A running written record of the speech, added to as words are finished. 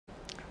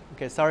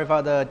Okay, sorry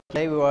for the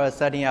delay. We were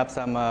setting up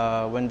some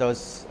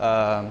Windows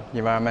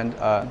environment.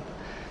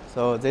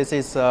 So this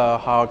is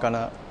how I'm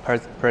gonna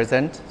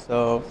present.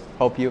 So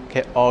hope you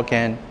all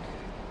can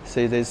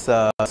see this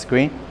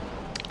screen.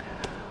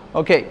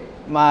 Okay,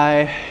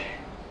 my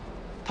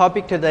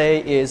topic today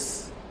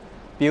is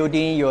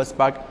building your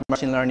Spark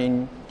machine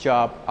learning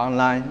job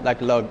online like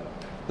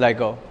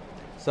Lego.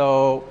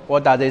 So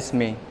what does this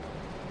mean?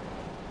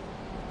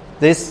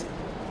 This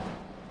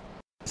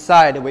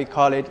side, we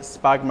call it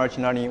Spark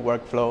machine learning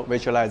workflow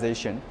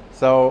visualization.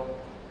 So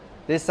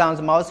this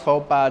sounds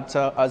mouthful, but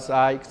as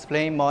I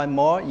explain more and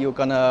more, you're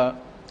gonna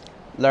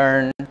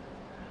learn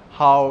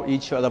how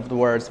each of the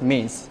words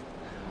means.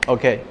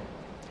 Okay,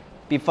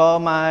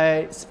 before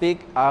I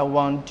speak, I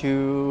want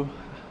to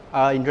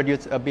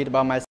introduce a bit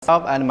about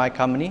myself and my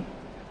company.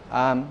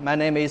 My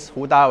name is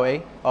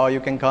Dawei, or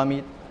you can call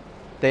me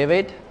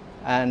David,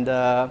 and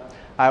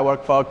I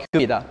work for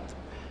Qubida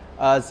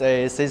as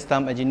a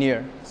system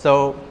engineer.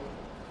 So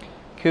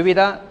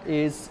Qubida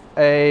is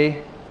a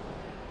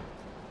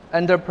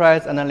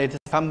enterprise analytics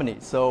company.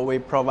 So we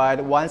provide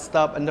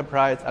one-stop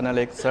enterprise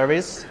analytics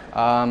service.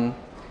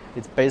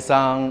 It's based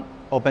on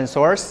open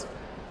source,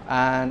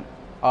 and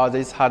all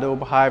these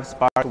Hadoop, Hive,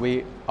 Spark,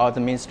 all the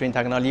mainstream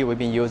technology, we've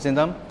been using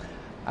them.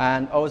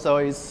 And also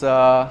it's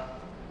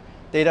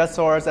data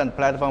source and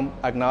platform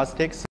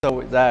agnostic,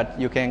 so that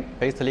you can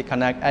basically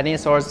connect any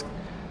source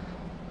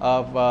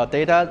of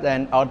data,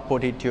 then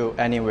output it to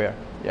anywhere.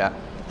 Yeah.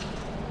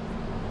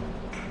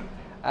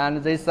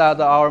 And these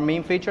are our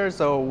main features.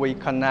 So we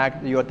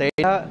connect your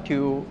data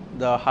to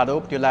the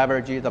Hadoop to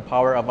leverage the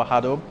power of a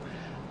Hadoop.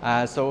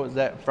 So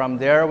that from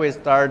there we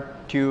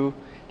start to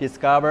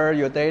discover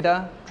your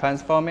data,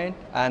 transform it,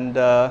 and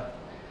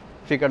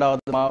figure out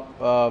the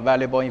more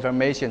valuable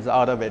information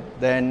out of it.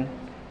 Then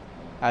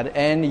at the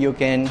end, you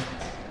can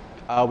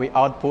we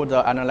output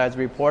the analyzed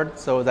report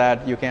so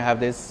that you can have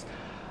this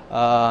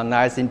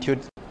nice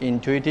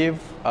intuitive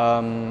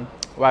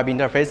web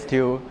interface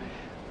to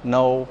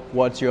know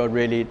what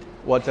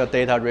the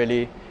data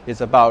really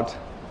is about.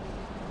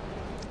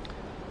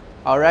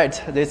 All right,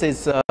 this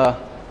is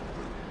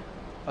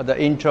the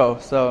intro.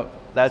 So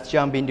let's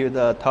jump into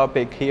the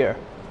topic here.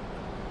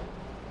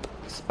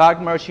 Spark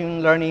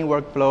machine learning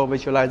workflow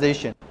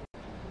visualization.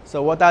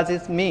 So what does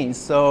this mean?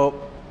 So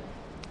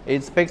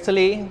it's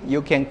basically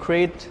you can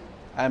create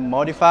and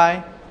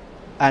modify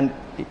and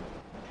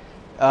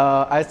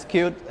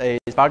execute a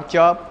Spark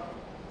job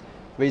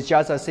with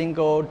just a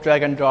single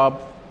drag and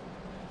drop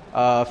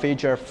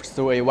feature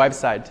through a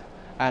website,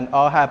 and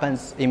all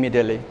happens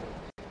immediately.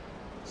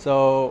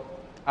 So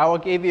I will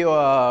give you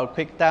a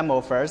quick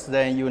demo first,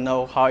 then you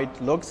know how it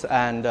looks,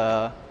 and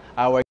I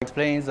will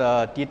explain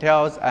the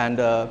details and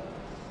the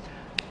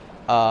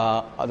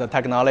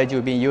technology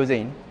we've been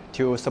using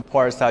to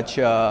support such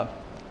a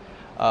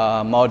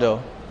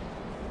model.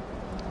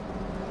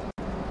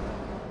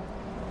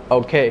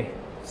 Okay,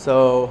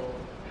 so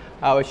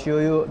I will show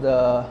you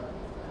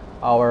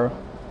our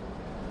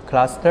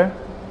cluster.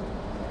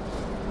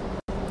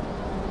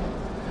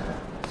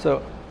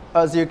 So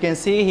as you can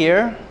see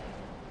here,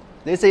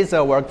 this is a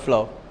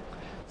workflow.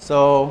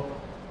 So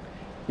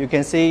you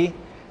can see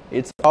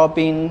it's all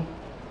been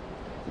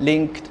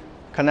linked,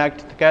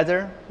 connected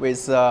together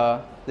with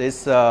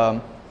this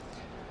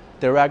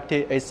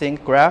directed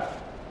async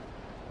graph,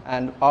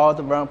 and all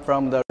the way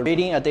from the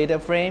reading a data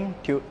frame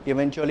to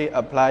eventually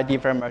apply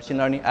different machine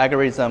learning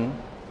algorithm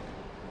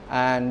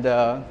and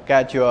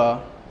get your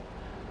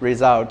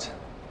result,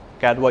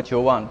 get what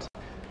you want.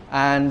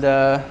 And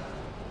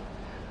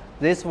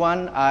this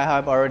one I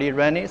have already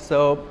run it,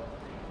 so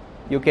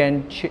you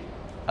can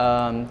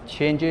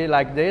change it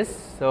like this,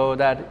 so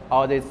that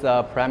all these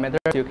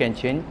parameters you can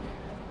change,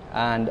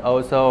 and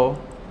also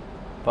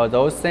for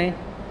those things.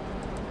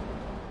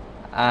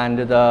 And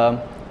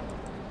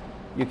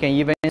you can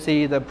even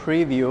see the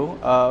preview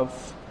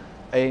of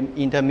an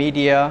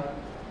intermediate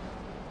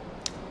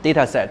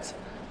data set,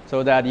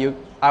 so that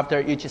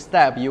after each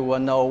step you will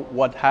know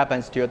what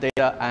happens to your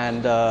data,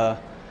 and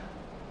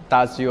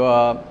does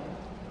your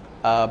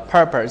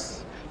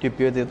purpose to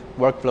build the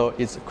workflow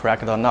is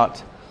correct or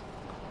not.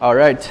 All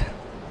right.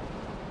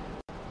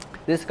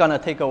 This is gonna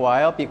take a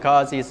while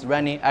because it's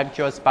running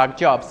actual Spark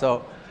job.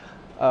 So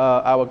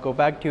I will go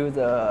back to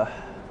the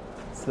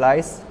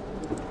slides.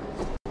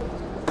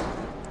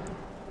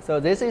 So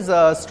this is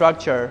a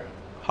structure,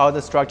 how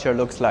the structure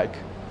looks like.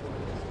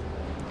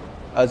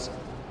 As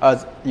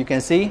you can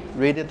see,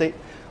 we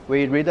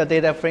read the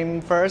data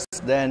frame first,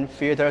 then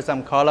filter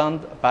some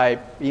columns by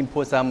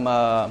input some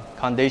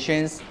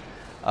conditions.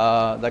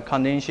 The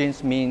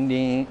conditions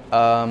meaning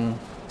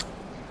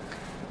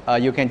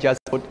you can just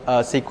put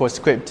a SQL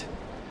script.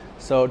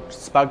 So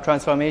Spark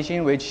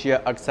transformation, which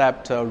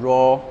accept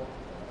raw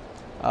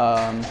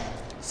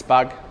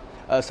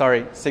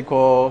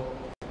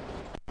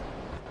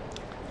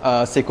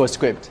SQL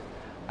script,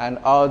 and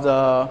all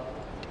the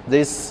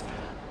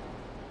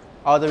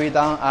way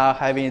down are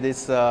having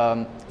this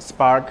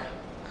Spark.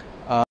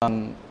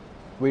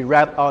 We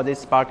wrap all this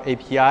Spark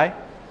API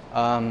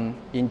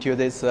into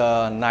this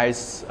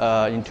nice,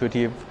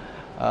 intuitive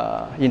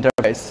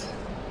interface.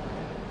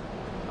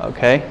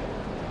 Okay.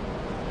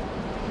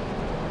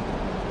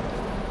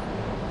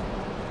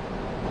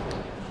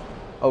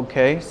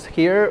 Okay, so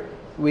here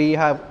we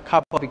have a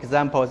couple of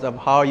examples of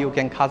how you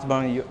can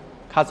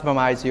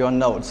customize your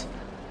nodes.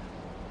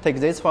 Take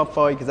this one,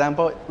 for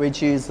example,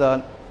 which is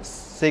a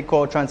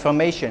SQL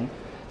transformation.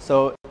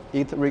 So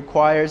it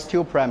requires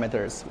two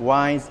parameters.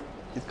 One is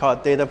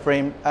called data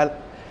frame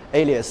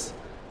alias.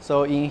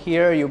 So in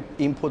here, you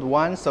input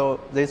one. So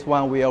this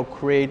one will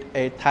create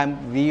a time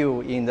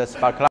view in the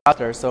Spark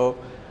cluster. So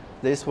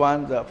this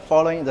one,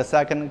 the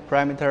second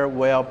parameter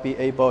will be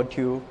able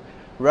to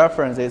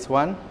reference this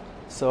one.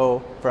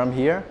 So from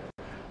here,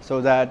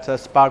 so that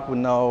Spark will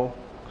know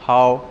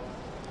how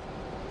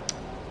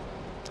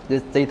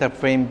this data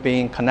frame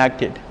being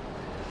connected.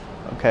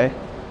 Okay.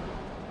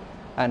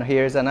 And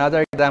here's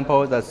another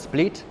example, the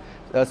split.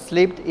 The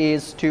split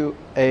is to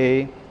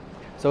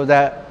so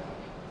that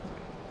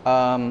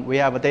we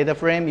have a data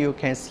frame. You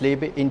can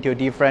split it into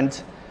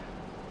different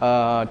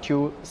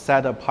two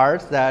set of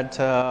parts that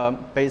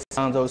based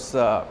on those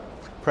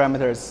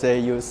parameters, say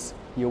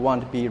you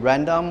want to be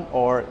random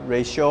or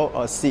ratio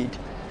or seed.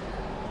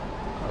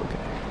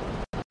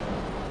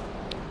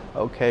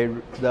 Okay,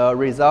 the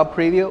result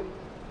preview,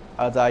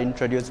 as I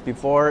introduced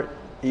before,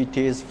 it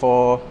is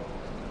for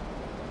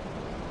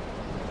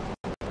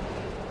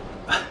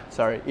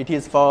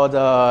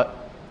the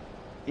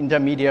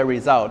intermediate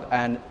result,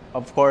 and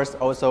of course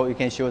also you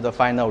can show the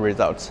final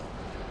results.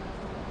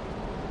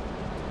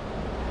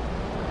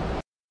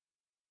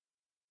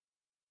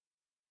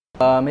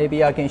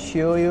 Maybe I can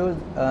show you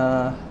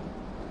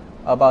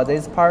about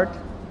this part.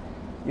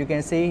 You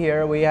can see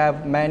here we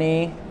have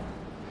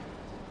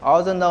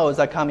all the nodes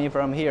are coming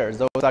from here.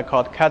 Those are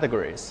called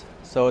categories,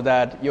 so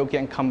that you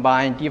can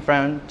combine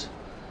different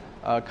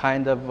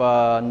kind of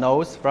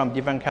nodes from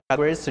different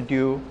categories to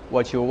do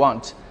what you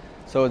want.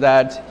 So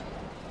that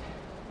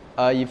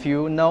if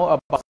you know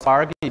about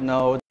Spark, you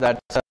know that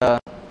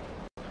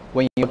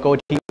when you go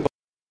to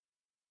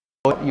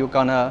you're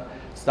gonna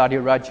start to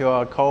write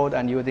your code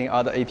and using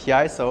other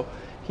APIs. So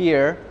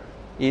here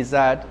is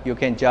that you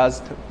can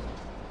just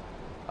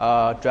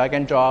drag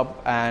and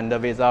drop and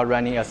without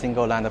running a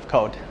single line of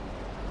code.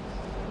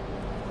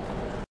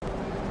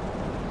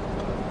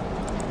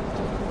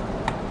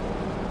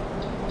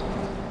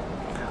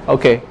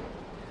 Okay,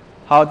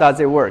 how does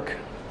it work?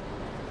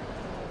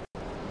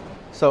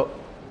 So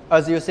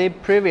as you see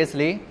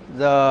previously,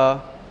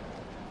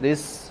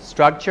 this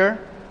structure,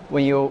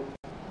 when you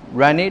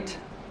run it,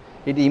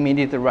 it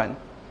immediately runs.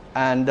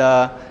 And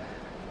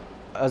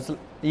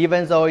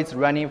even though it's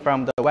running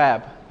from the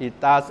web, it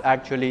does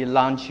actually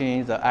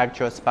launching the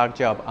actual Spark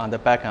job on the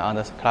backend on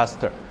the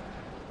cluster.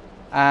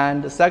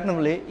 And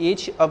secondly,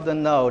 each of the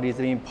node is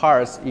being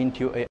parsed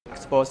into an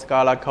export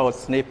Scala code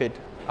snippet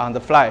on the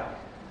fly,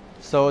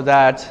 so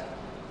that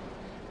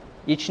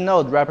each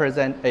node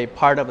represents a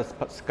part of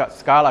the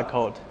Scala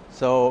code.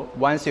 So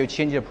once you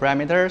change the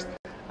parameters,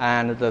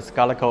 and the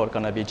Scala code is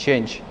going to be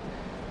changed.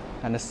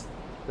 And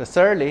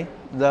thirdly,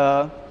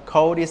 the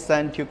code is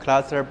sent to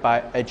cluster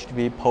by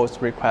HTTP post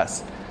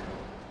request.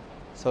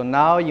 So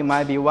now you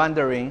might be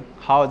wondering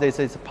how this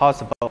is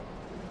possible,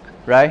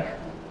 right?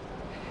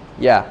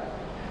 Yeah.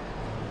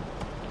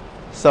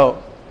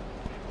 So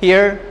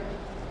here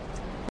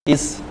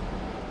is,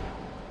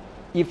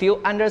 if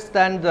you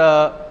understand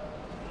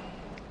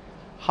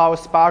how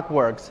Spark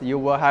works, you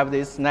will have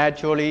this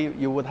naturally,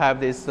 you would have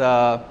this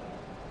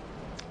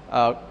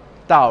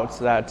doubts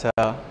that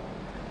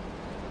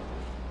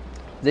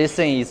this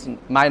thing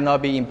might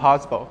not be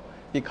impossible.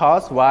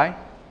 Because why?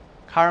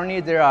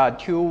 Currently, there are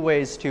two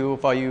ways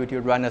for you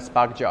to run a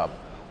Spark job.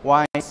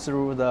 One is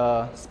through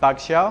the Spark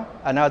shell,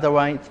 another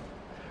one is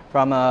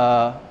from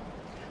a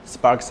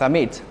Spark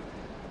submit.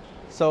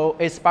 So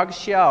a Spark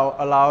shell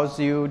allows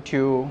you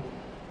to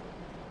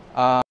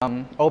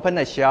open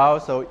a shell.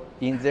 So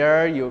in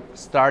there, you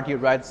start to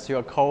write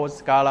your code,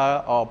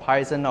 Scala or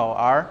Python or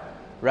R,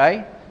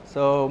 right?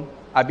 So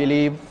I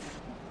believe,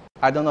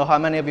 I don't know how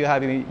many of you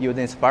have been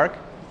using Spark.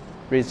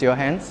 Raise your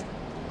hands.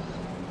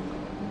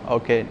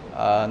 Okay,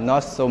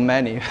 not so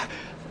many.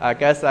 I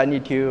guess I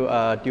need to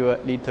do a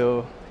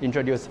little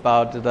introduce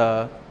about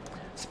the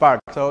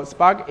Spark. So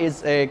Spark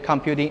is a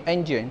computing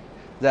engine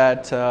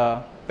that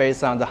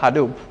based on the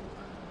Hadoop.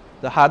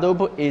 The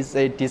Hadoop is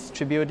a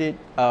distributed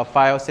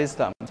file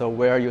system, so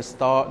where you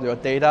store your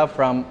data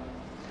from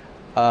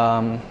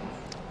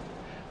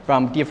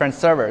different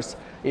servers.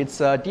 It's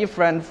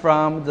different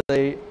from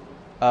the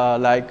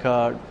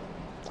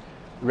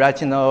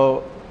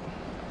regional,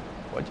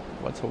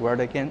 what's the word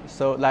again?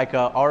 So like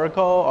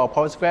Oracle or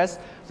Postgres.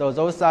 So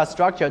those are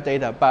structured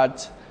data,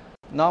 but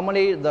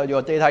normally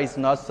your data is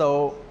not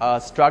so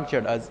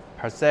structured as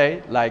per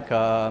se, like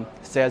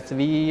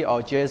CSV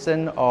or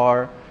JSON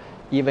or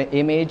even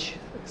image,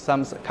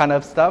 some kind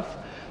of stuff.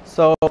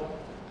 So,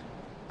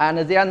 and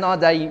they are not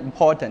that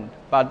important,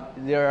 but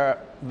there are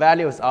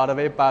values out of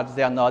it, but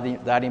they are not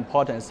that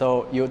important.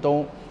 So you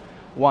don't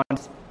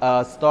want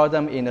store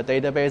them in a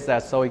database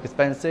that's so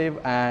expensive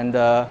and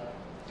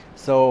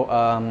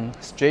so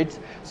strict.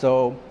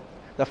 So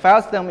the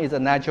file system is a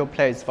natural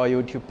place for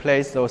you to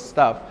place those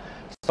stuff.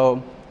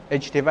 So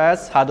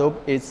HDFS Hadoop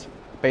is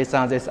based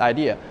on this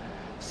idea.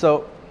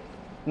 So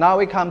now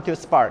we come to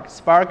Spark.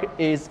 Spark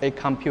is a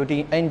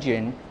computing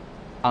engine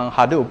on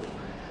Hadoop,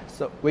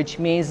 so which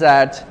means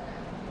that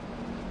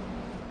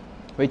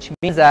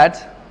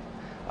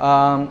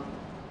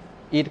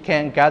it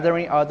can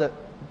gathering all the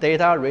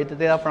data, read the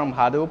data from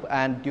Hadoop,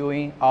 and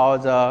doing all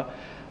the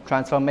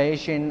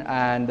transformation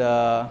and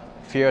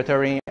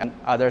filtering and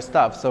other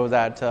stuff. So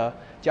that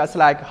just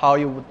like how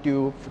you would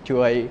do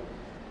to a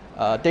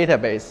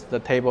database, the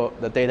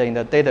data in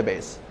the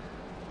database,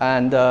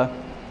 and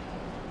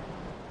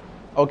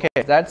okay,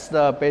 that's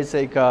the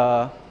basic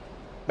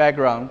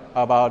background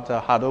about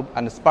Hadoop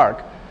and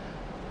Spark.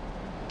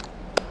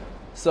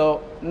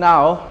 So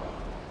now,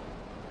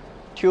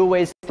 two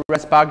ways to run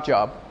Spark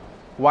job.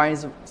 One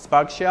is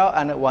Spark Shell,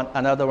 and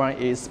another one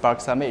is Spark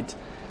Submit.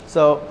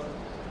 So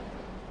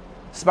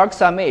Spark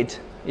Submit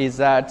is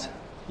that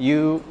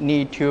you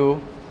need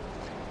to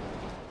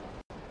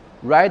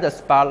write a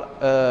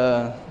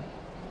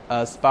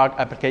Spark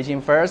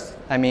application first.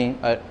 I mean,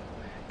 a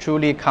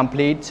truly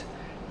complete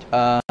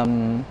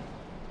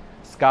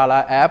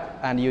Scala app,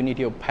 and you need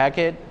to pack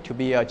it to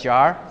be a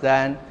jar.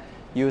 Then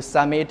you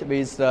submit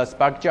with the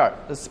Spark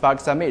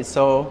Submit.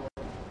 So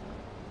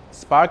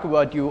Spark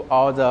will do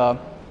all the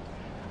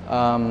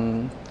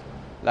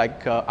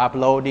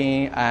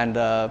uploading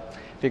and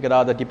figure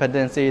out the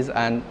dependencies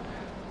and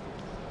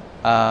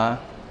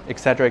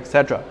etc.,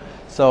 etc.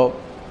 So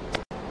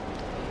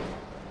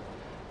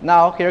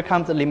now here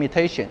comes the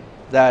limitation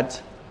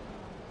that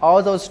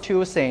all those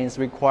two things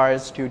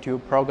requires you to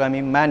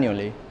programming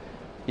manually.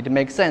 It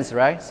makes sense,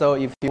 right? So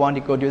if you want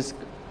to go to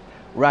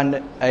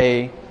run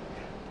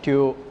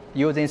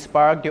using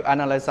Spark to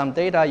analyze some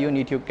data, you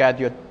need to get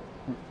your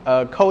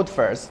code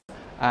first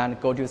and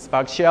go to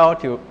Spark Shell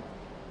to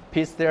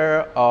paste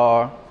there,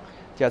 or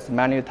just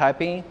manual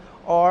typing,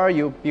 or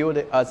you build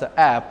it as an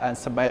app and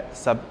submit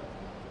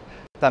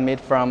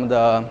from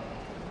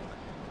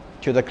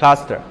to the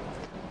cluster.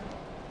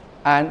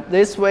 And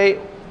this way,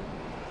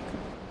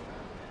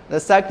 the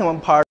second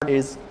one part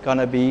is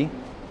gonna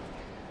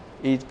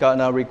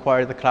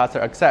require the cluster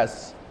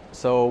access.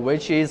 So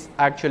which is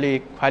actually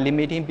quite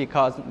limiting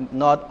because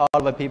not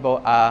all the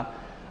people are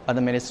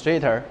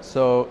administrator.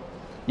 So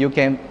you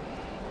can,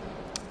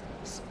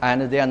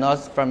 and they are not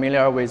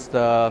familiar with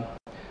the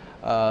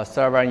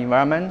server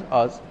environment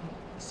or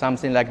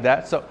something like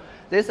that. So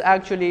this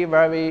actually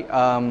very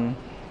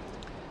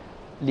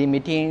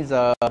limiting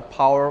the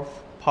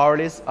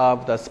powerless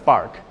of the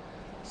Spark.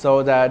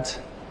 So that,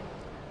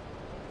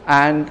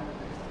 and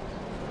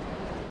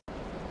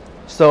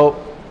so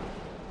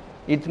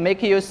it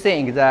makes you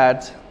think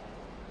that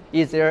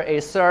is there a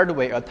third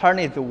way,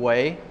 alternative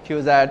way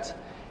to that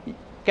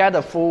get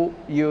a full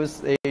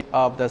use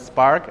of the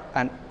Spark,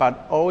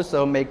 but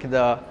also make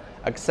the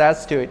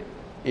access to it,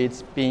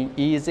 it's being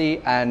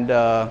easy and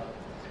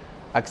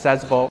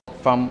accessible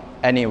from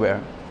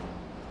anywhere.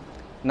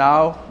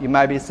 Now you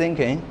might be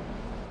thinking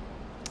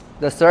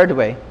the third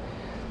way.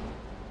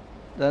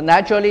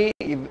 Naturally,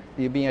 if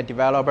you've been a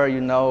developer,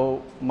 you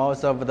know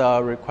most of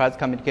the request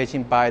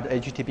communication by the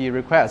HTTP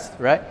request,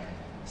 right?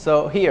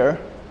 So here,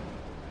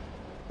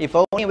 if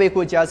only we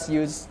could just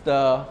use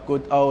the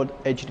good old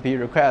HTTP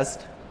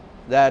request,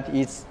 that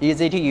is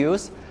easy to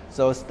use.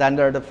 So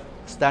standard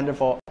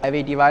for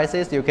heavy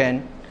devices, you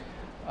can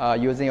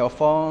using your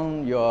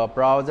phone, your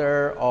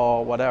browser,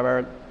 or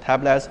whatever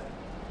tablets,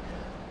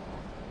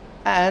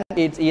 and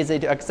it's easy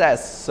to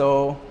access.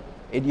 So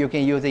you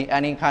can use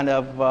any kind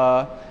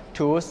of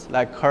tools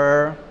like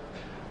Curl,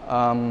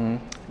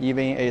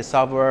 even a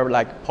software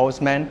like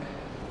Postman,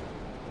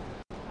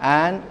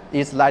 and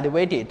it's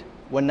lightweighted.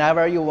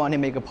 Whenever you want to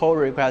make a pull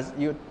request,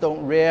 you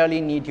don't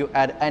really need to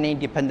add any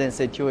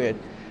dependency to it.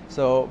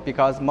 So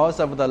because most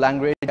of the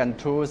language and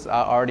tools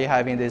are already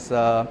having this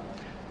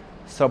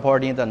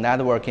supporting the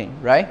networking,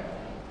 right?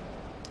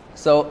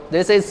 So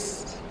this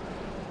is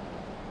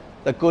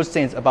the good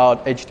things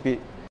about HTTP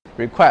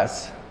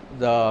requests,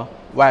 the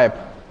web.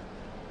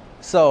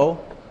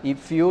 So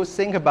if you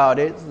think about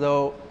it,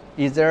 so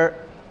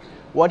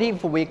what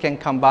if we can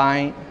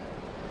combine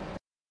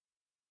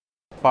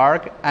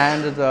Spark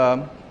and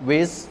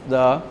with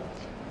the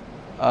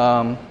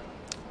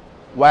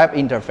web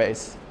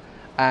interface?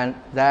 And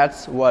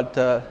that's what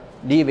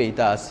Livy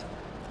does.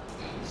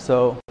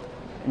 So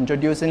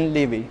introducing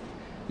Livy.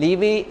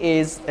 Livy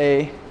is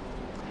a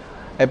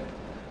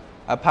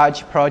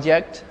Apache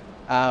project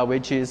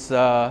which is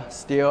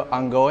still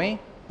ongoing,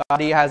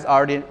 but it has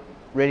already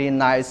really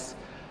nice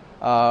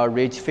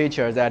rich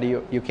features that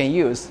you can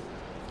use.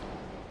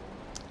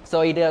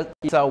 So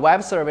it's a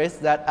web service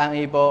that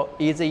enables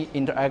easy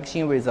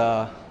interaction with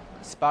a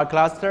Spark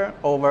cluster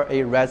over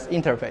a REST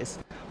interface.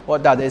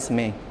 What does this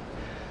mean?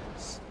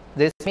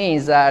 This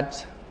means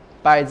that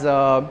by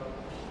the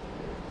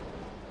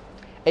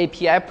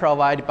API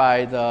provided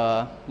by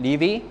the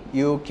Livy,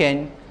 you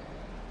can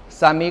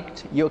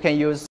submit, you can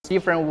use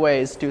different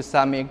ways to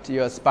submit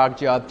your Spark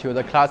job to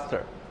the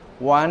cluster.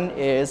 One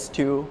is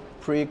to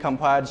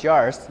pre-compiled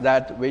jars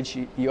that which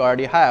you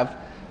already have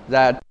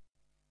that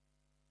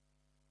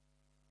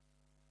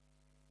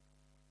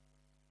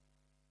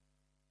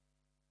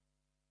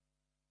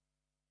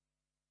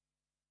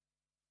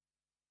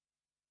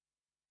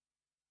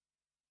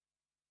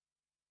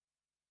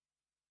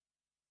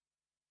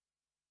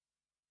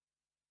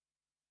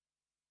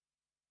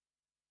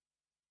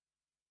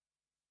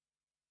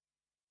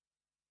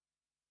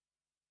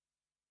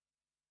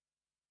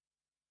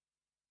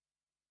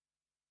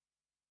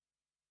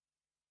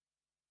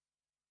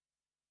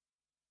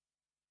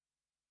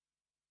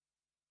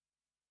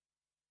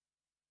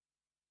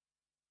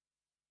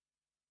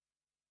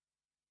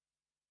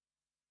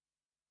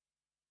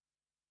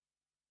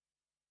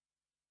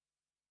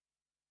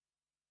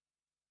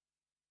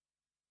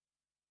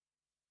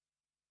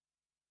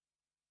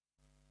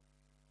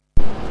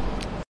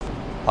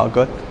all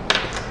good?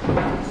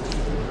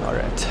 All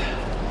right.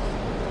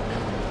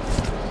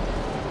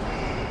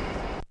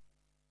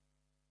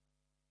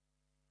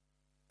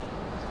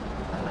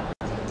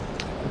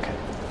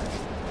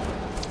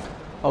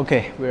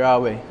 Okay, where are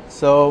we?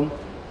 So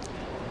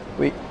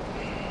we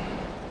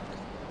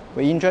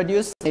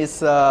introduced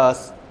this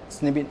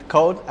snippet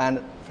code,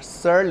 and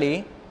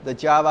thirdly, the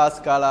Java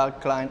Scala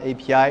client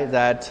API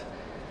that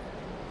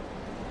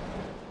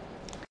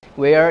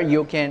where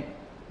you can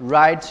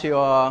write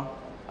your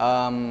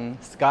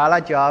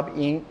Scala job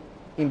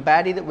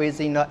embedded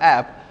within the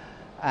app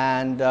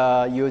and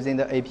using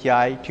the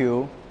API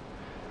to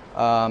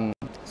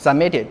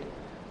submit it.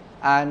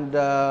 And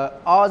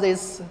all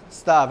this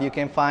stuff you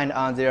can find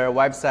on their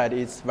website.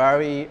 It's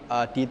very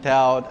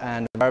detailed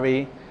and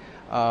very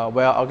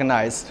well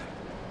organized.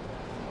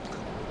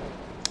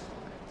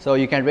 So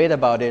you can read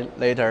about it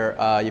later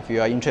if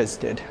you are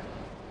interested.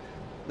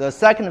 The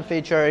second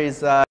feature is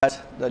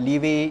that the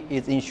Livy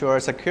is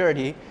ensures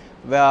security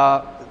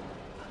via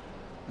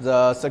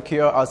the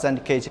secure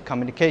authentication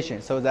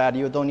communication, so that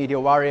you don't need to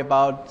worry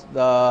about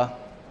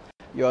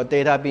your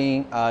data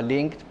being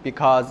linked,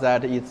 because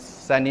that it's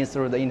sending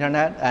through the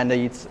internet, and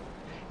it's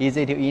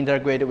easy to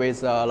integrate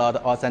with a lot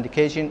of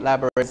authentication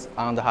libraries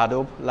on the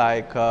Hadoop,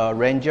 like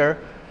Ranger,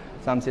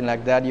 something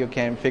like that. You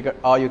can figure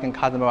out, you can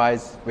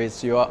customize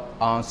with your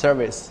own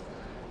service.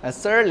 And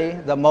thirdly,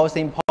 the most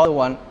important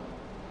one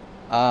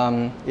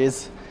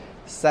is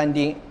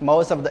sending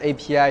most of the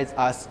APIs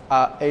as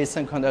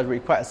asynchronous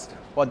request.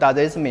 What does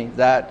this mean?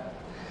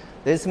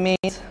 This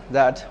means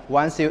that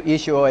once you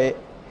issue a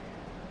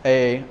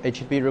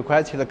HTTP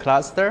request to the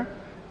cluster,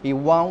 it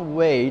won't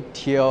wait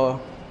till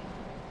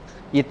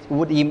it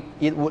would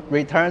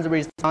return the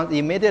response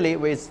immediately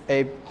with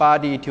a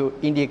body to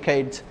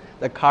indicate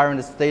the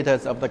current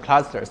status of the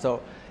cluster.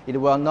 So it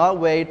will not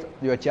wait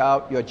your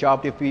job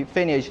to be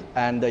finished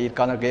and it's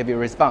gonna give you a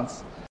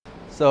response.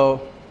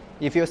 So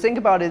if you think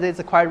about it, it's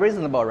quite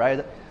reasonable,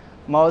 right?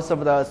 Most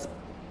of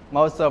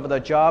the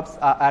jobs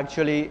are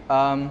actually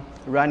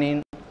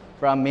running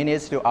from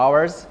minutes to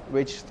hours,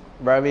 which is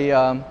very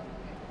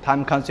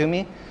time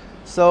consuming.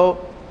 So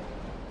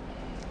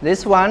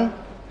this one,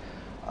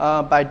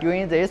 by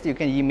doing this, you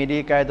can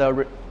immediately get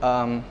the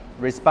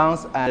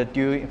response and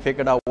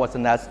figure out what's the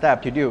next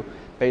step to do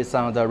based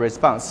on the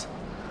response.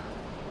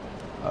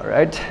 All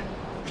right.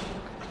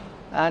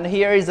 And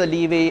here is the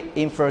Livy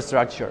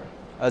infrastructure.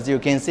 As you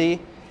can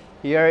see,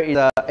 here is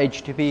the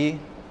HTTP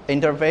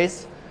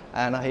interface,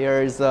 and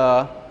here is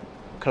the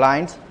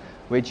client,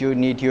 which you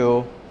need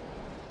to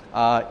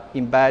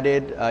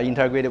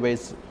integrate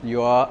with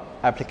your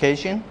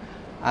application.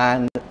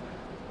 And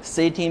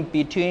sitting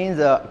between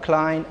the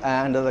client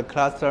and the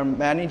cluster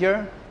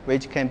manager,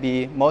 which can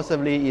be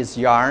mostly is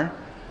Yarn,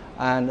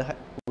 and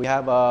we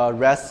have a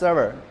REST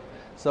server.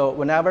 So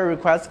whenever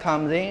request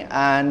comes in,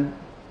 and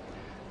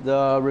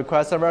the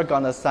request server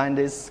gonna send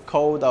this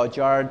code or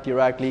jar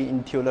directly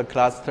into the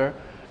cluster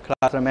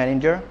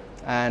manager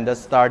and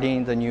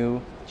starting the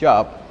new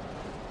job.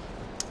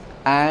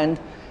 And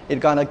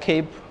it's gonna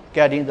keep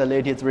getting the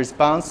latest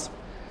response,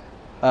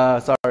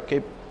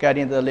 keep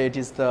getting the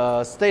latest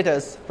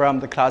status from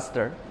the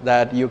cluster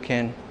that you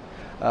can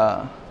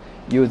that's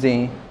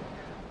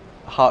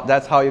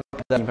how you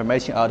get the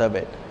information out of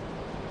it.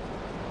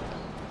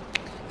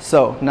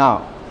 So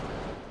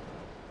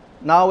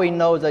now we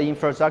know the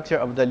infrastructure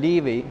of the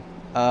Livy.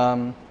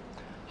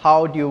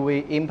 How do we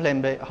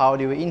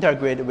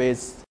integrate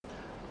with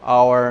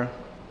our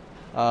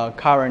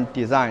current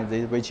design,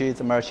 which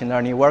is machine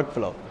learning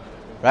workflow,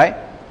 right?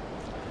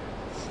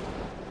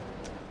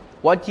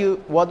 If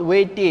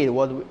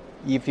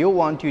you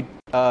want to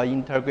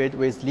integrate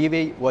with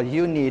Livy, what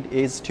you need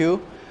is to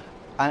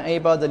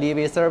enable the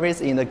Livy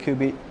service in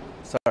the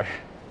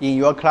in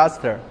your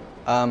cluster.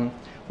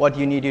 What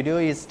you need to do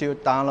is to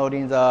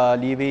downloading the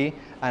Livy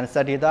and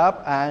set it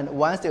up. And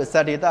once you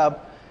set it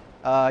up,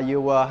 you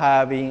will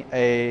having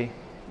a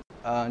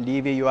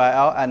Livy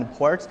URL and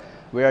port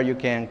where you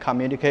can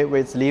communicate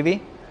with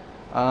Livy.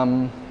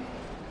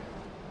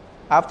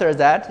 After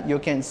that, you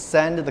can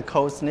send the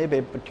code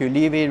snippet to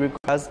Livy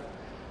request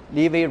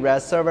Livy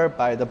REST server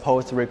by the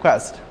post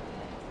request.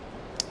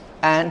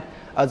 And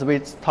as we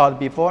taught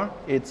before,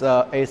 it's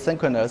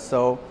asynchronous,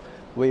 so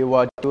we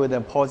will do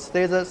the post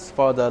status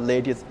for the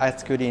latest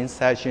executing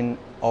session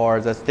or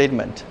the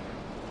statement.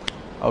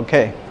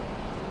 Okay.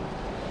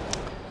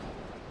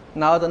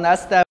 Now the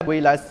next step,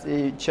 let's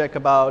check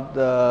about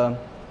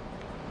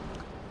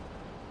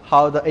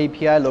how the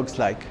API looks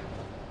like.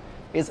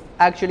 It's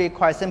actually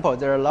quite simple.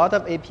 There are a lot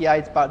of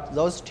APIs, but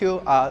those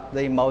two are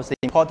the most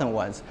important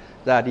ones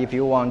that if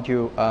you want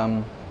to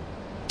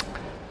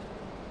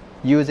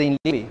use in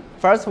Livy.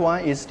 First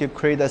one is to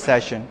create a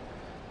session.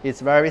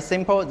 It's very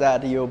simple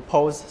that you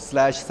post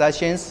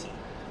 /sessions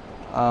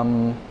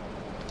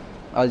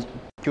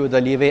to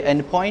the Livy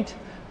endpoint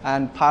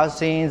and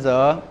pass in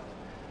a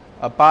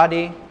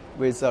body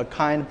with a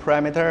kind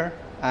parameter,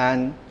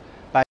 and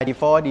by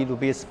default it will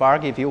be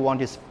Spark. If you want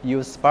to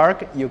use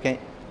Spark, you can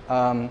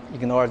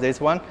ignore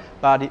this one.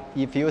 But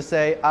if you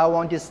say, I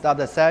want to start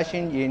the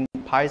session in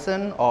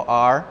Python or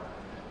R,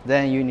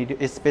 then you need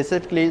to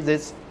specifically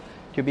this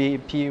to be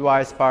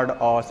py-spark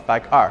or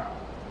spike R.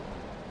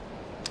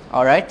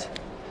 All right.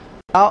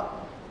 Now,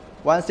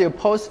 once you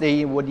post it,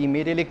 it would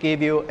immediately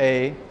give you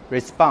a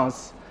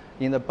response.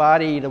 In the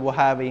body, it will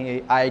have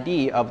an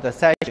ID of the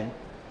session.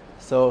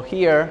 So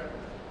here,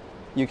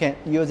 you can,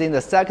 using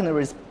the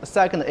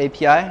second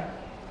API,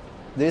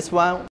 this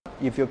one,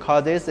 if you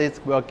call this, it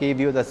will give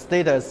you the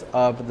status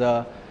of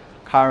the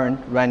current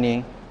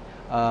running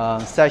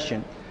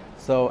session.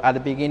 So at the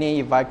beginning,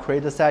 if I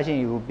create a session,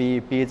 it will be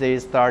busy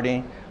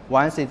starting.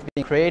 Once it's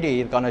been created,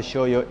 it's going to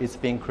show you it's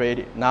been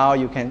created. Now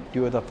you can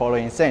do the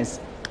following things.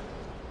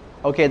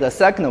 Okay, the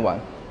second one,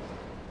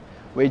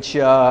 which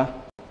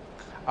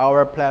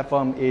our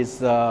platform is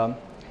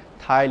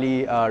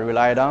highly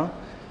relied on,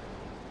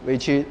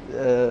 which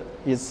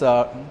is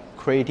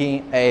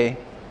creating a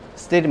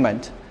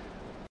statement.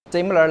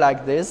 Similar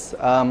like this,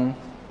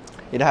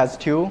 it has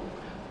two,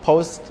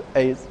 post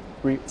a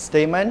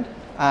statement,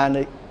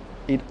 and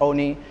it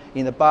only,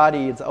 in the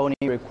body, it's only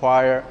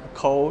require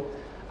code,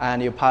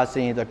 and you pass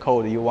in the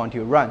code you want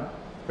to run,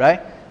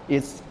 right?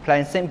 It's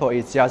plain simple,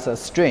 it's just a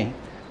string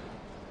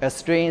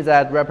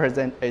that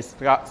represents a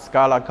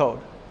Scala code.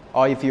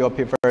 Or if you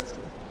prefer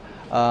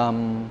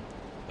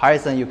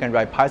Python, you can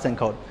write Python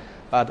code.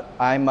 But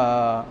I'm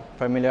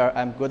familiar,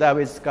 I'm good at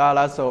with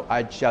Scala, so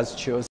I just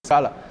choose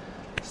Scala.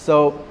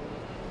 So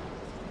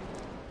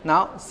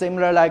now,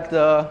 similar like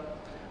the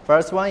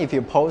first one, if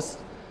you post,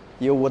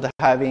 you would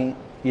having,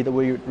 it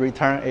will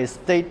return a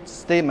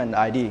statement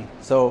ID.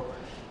 So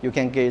you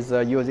can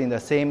get using the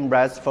same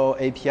RESTful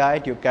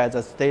API to get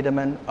the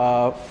statement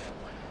of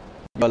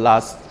your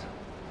last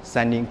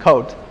sending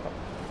code.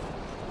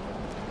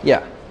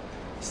 Yeah.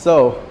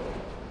 So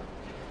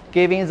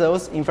giving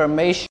those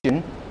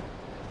information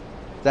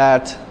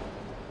that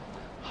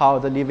how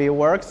the Livy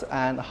works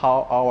and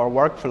how our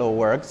workflow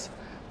works,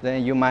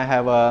 then you might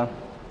have a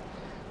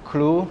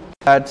clue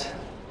at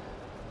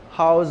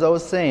how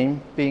those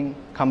things being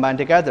combined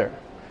together.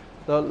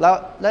 So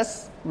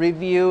let's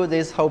review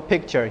this whole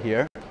picture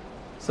here.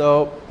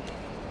 So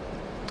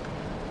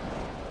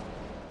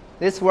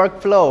this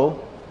workflow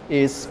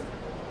is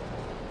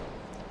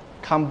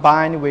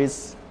combined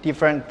with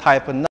different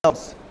type of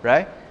nodes,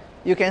 right?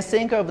 You can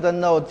think of the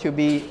node to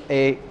be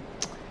a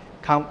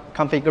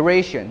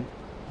configuration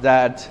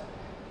that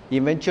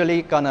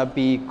eventually gonna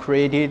be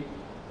created,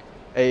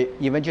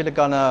 eventually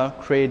gonna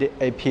create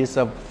a piece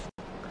of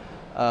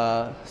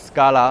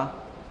Scala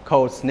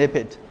code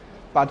snippet.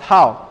 But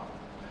how?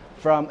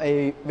 From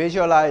a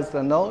visualized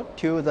node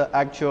to the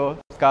actual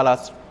Scala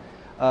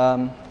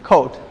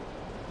code.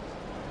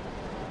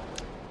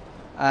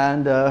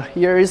 And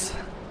here is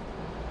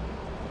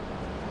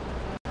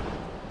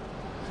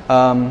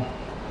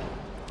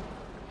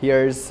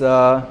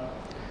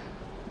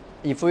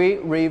if we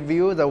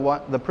review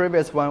the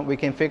previous one, we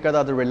can figure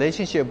out the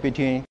relationship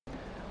between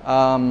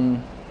all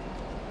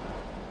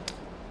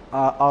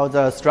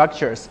the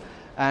structures.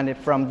 And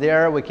from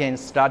there, we can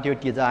start to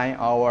design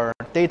our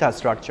data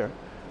structure.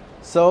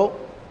 So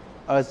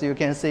as you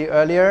can see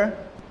earlier,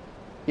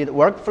 in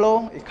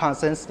workflow, it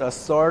consists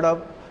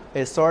of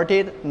a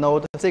sorted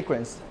node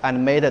sequence and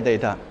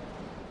metadata.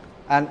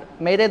 And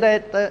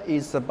metadata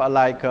is about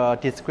like a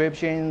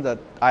description, the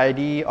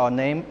ID or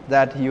name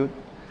that you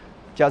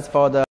just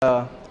for the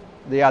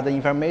other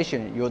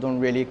information. You don't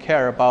really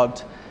care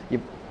about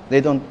if they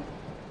don't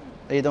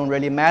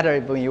really matter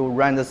when you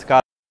run the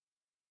Scala.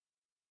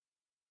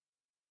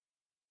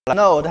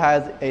 Node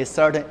has a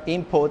certain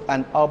input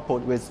and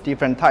output with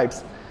different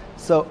types.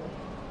 So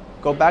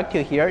go back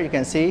to here, you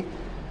can see,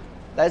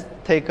 let's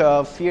take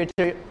a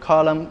filter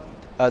column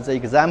as an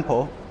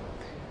example.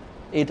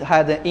 It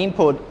has an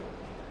input,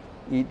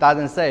 it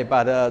doesn't say,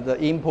 but the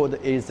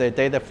input is a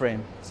data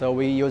frame. So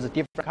we use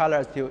different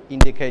colors to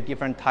indicate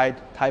different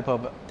type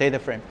of data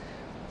frame.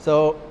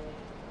 So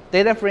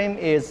data frame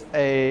is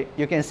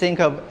you can think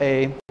of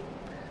a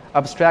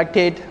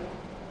abstracted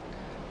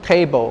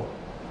table,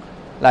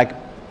 like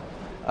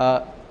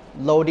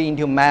loaded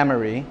into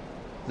memory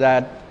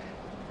that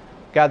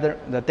gather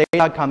the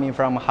data coming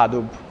from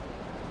Hadoop.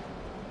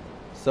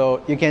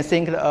 So you can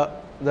think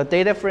the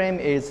data frame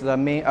is the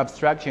main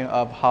abstraction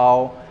of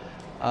how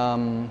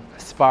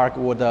Spark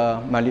would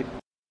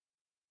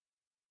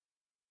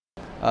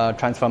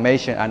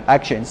transformation and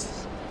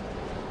actions.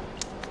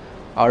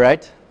 All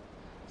right.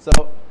 So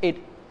it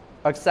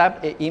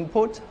accepts an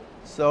input,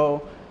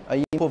 so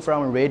an input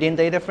from a reading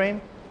data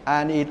frame,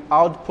 and it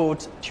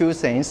outputs two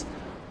things.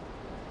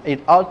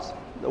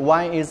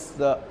 One is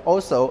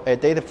also a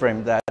data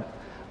frame that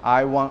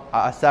I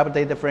accept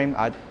data frame,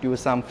 I do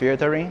some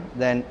filtering,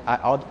 then I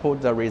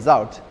output the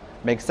result.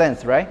 Makes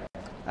sense, right?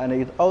 And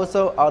it's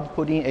also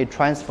outputting a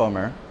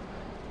transformer.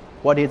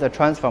 What is a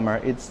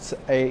transformer? It's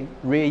a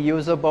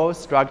reusable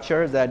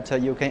structure that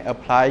you can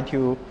apply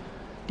to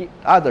the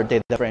other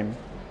data frame.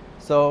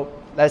 So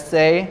let's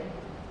say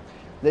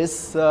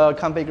this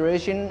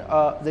configuration,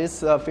 this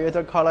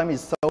filter column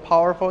is so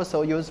powerful,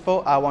 so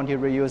useful, I want to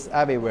reuse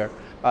everywhere.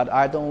 But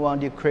I don't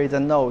want to create a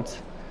node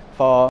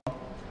for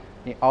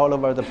all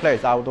over the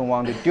place. I don't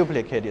want to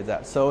duplicate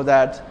that. So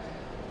that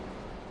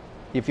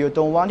if you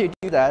don't want to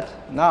do that,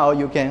 now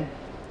you can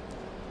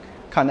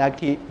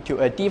connect it to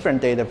a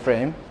different data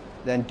frame,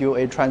 then do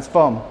a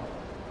transform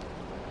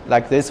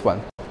like this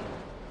one.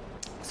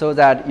 So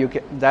that you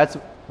can, that's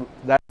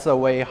a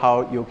way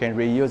how you can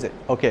reuse it.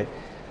 Okay,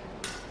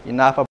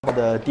 enough about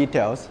the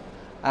details.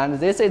 And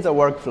this is a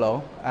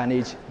workflow,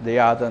 and they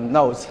are the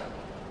nodes.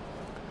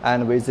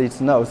 And with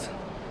these nodes,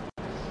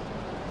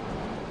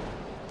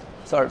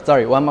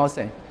 sorry, one more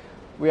thing.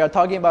 We are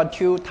talking about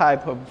two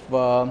types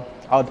of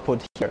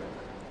output here,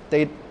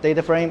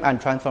 data frame and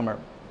transformer.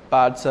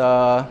 But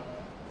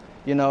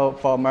you know,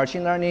 for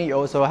machine learning, you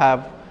also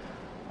have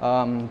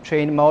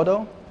trained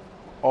model,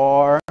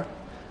 or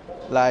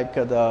like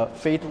the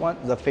feed one.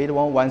 The feed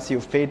one, once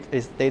you feed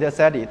its data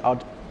set, it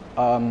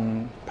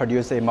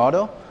produce a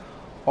model,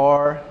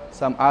 or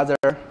some other.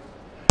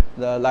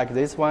 Like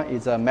this one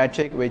is a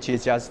metric, which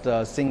is just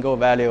a single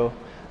value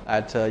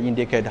that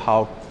indicate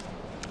how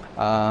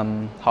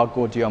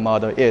good your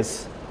model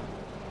is.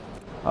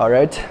 All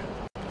right.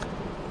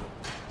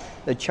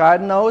 The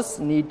child nodes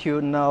need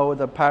to know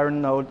the parent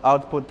node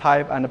output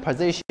type and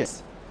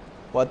positions.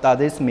 What does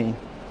this mean?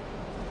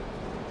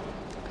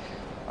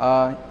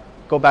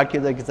 Go back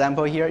to the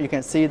example here. You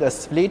can see the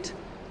split.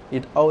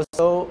 It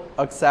also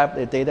accepts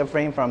a data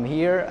frame from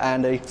here,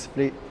 and it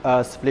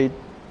split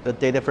the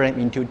data frame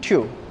into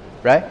two,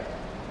 right?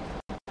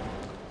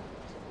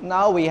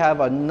 Now we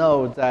have a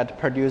node that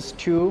produces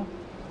two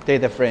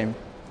data frames.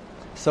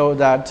 So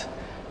that,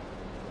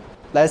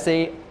 let's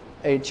say,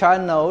 a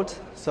child node,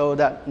 so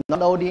that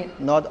not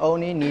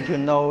only need to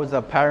know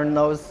the parent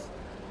node's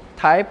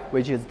type,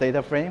 which is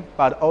data frame,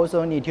 but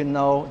also need to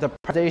know the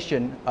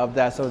position of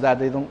that so that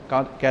they don't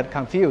get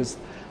confused.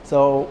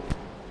 So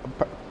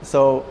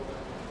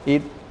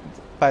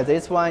by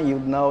this one, you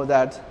know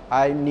that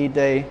I need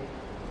a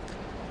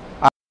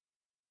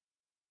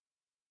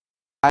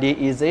ID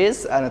is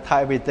this, and the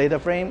type is data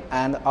frame,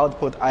 and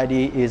output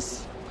ID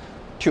is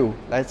 2.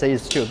 Let's say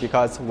it's 2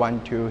 because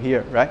 1, 2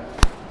 here, right?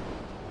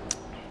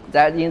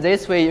 That in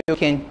this way you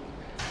can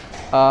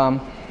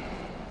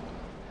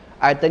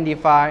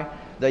identify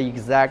the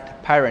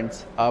exact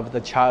parent of the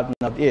child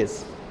node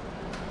is.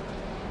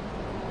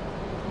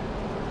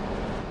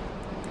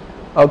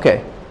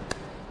 Okay.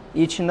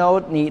 Each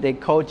node needs a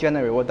code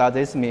generator. What does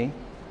this mean?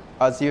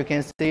 As you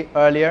can see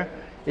earlier,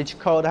 each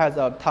code has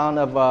a ton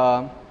of,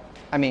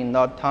 I mean,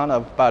 not ton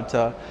of, but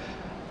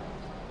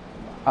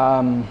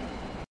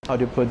how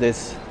to put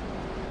this?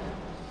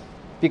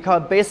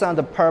 Because based on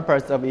the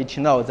purpose of each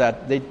node,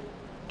 that they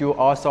do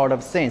all sort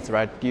of things,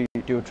 right?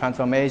 Do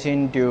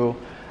transformation, do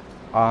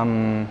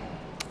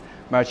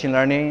machine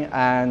learning,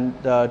 and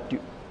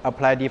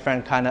apply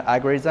different kind of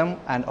algorithm,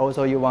 and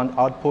also you want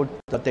output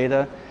the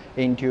data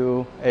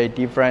into a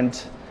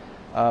different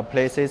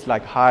places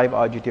like Hive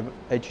or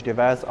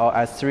HDFS or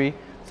S3.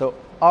 So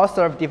all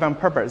serve different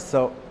purpose.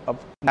 So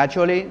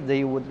naturally,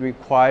 they would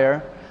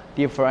require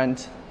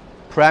different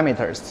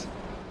parameters,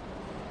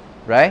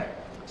 right?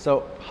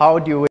 So how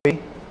do we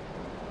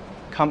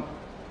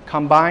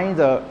combine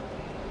the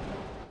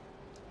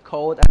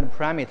code and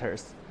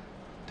parameters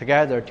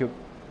together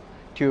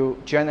to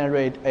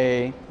generate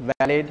a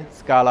valid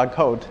Scala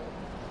code?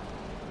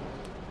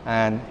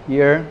 And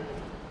here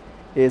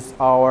is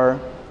our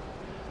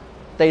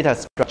data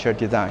structure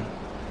design.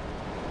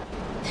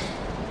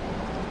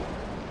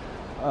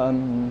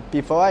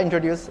 Before I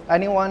introduce,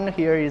 anyone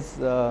here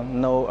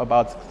know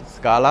about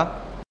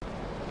Scala?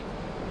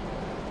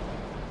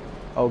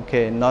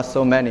 Okay, not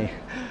so many.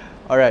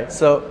 All right,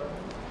 so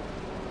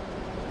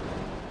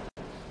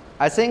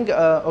I think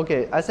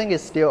I think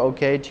it's still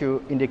okay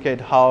to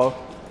indicate how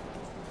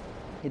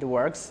it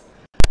works.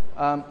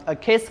 A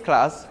case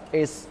class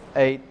is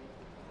a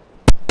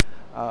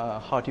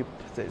how to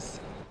put this?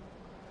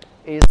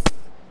 Is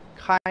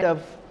kind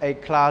of a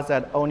class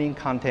that only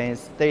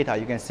contains data.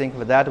 You can think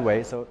of it that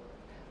way. So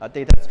a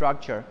data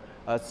structure,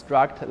 a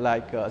struct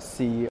like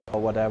C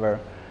or whatever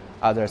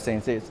other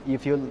things is.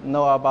 If you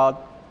know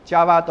about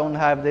Java, don't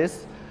have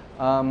this,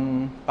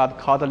 but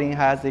Kotlin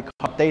has a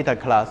data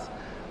class,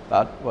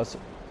 but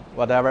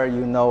whatever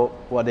you know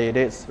what it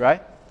is,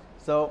 right?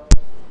 So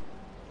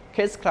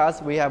case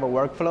class, we have a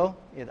workflow.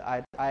 It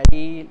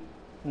ID,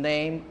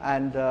 name,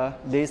 and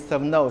list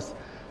of nodes.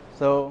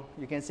 So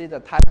you can see the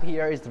type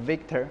here is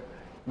Victor.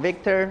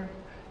 Victor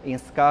in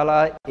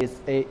Scala is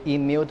an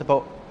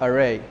immutable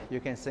array. You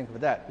can think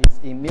of that. It's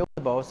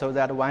immutable so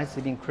that once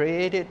it's been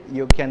created,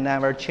 you can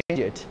never change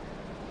it.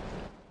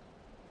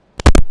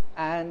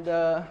 And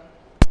the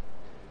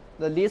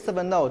list of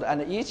a node,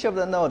 and each of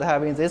the node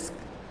having this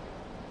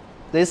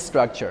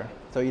structure.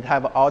 So it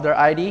have order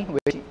ID,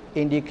 which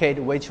indicate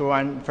which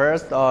one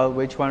first or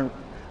which one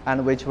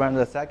and which one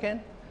the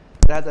second.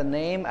 It has a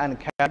name and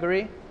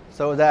category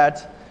so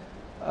that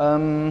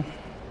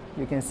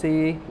you can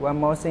see one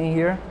more thing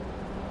here.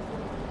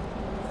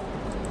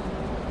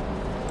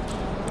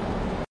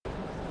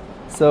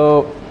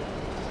 So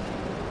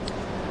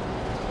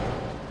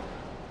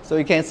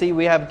you can see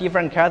we have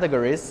different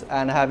categories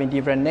and having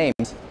different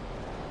names.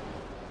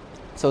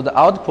 So the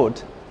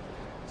output,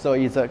 so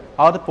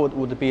output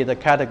would be the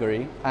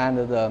category and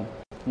the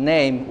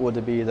name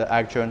would be the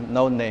actual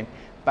node name.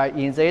 But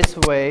in this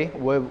way,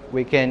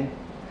 we can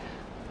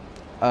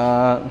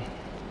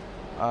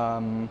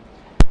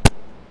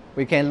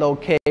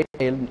locate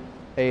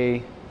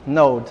a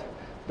node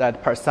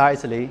that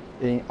precisely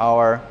in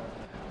our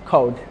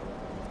code.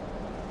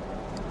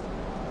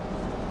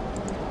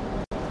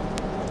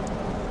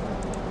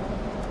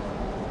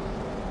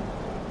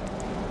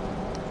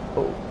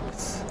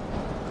 Oops.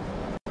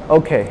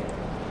 Okay,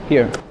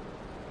 here,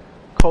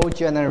 code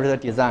generator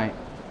design.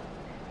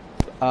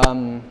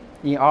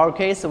 In our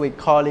case, we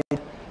call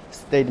it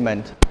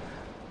statement,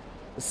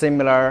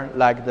 similar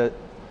like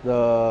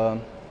the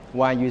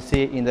one you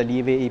see in the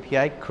Livy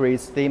API, create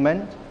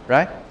statement,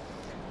 right?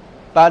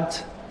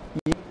 But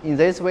in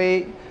this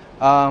way,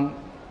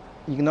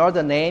 ignore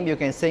the name. You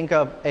can think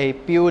of a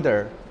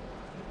builder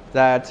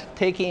that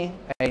taking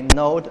a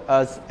node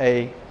as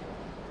a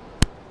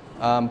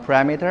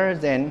parameter,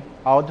 then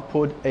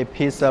output a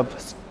piece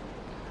of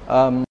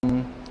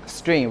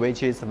string,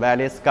 which is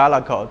valid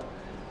Scala code.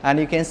 And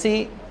you can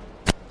see,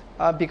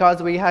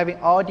 because we having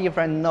all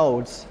different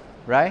nodes,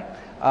 right?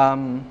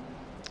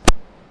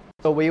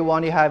 So we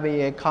want to have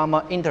a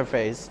common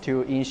interface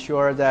to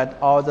ensure that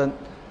all the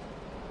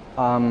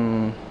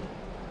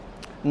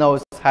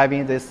nodes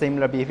having the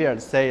similar behavior,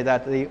 say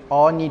that they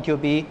all need to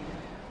be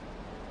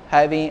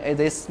having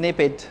this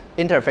snippet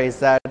interface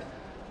that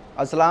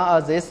as long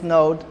as this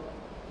node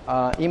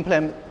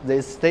implement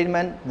this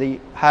statement, they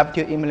have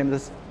to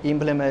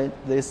implement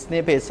this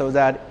snippet so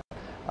that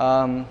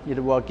it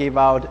will give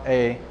out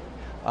a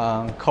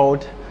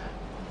code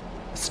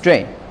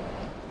string.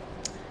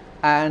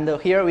 And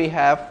here we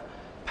have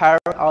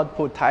parallel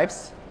output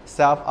types,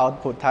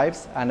 self-output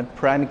types, and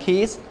prime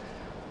keys,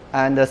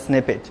 and a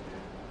snippet.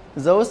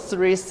 Those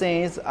three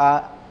things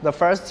are, the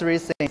first three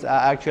things are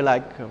actually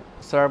like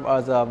serve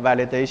as a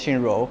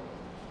validation role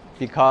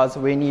because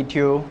we need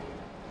to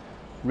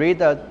read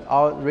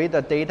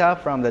the data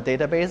from the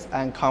database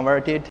and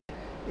convert it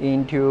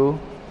into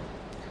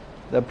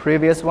the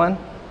previous one.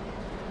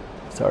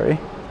 Sorry.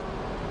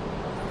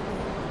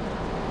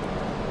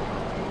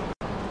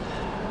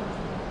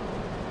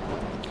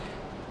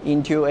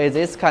 Into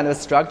this kind of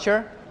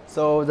structure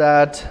so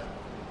that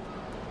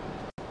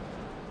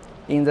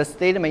in the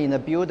statement in the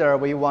builder,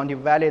 we want to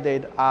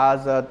validate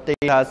as the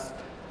data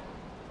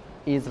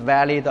is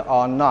valid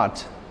or not.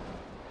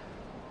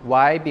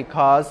 Why?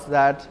 Because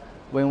that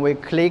when we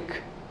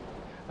click,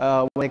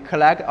 when we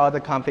collect all the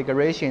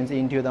configurations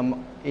into the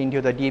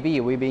DB,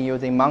 we've been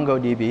using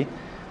MongoDB,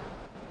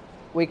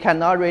 we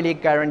cannot really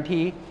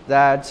guarantee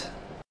that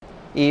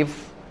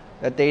if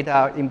the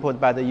data input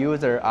by the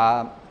user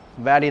are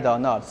valid or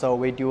not. So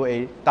we do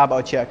a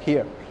double check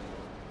here.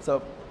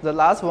 So the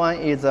last one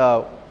is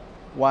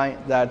one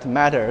that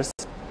matters,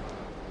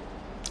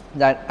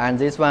 and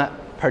this one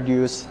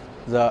produce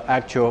the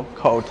actual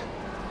code.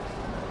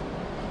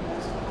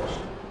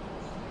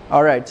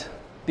 All right.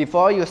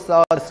 Before you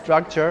saw the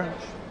structure,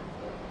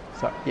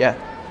 sorry, yeah.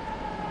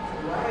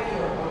 Why are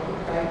your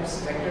output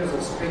types vectors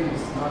or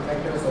strings, not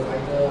vectors of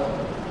either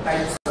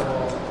types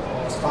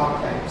or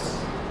spark types?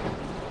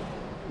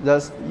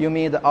 You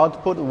mean the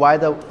output? Why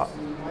the?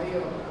 Why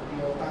your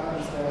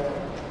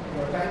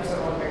types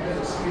are all vectors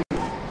or strings?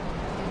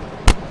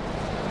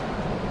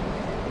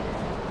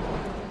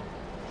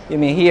 You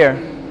mean here?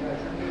 Should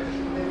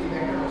they be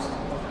vectors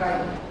of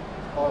type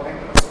or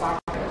vector of spark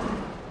type?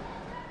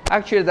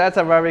 Actually, that's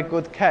a very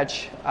good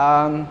catch.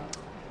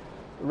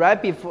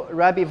 Right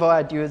before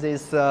I do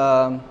this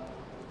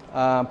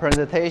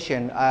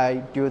presentation,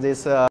 I do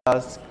this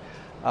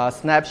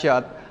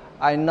snapshot.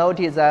 I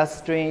noticed that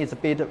string is a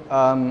bit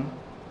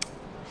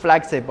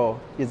flexible.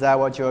 Is that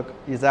what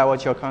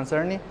you're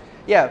concerning?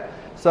 Yeah.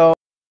 So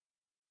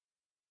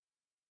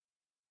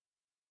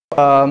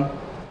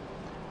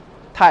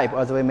type,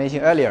 as we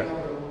mentioned earlier.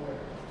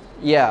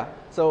 Yeah.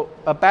 So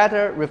a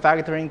better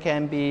refactoring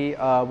can be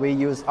we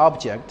use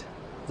object.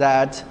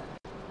 That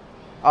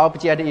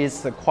object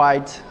is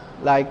quite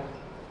like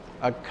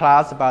a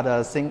class, but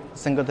a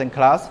singleton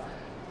class,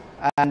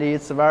 and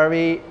it's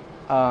very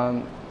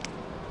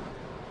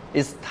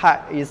is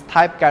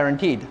type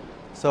guaranteed.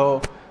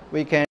 So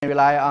we can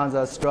rely on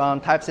the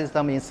strong type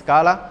system in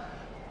Scala,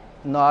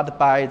 not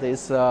by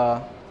this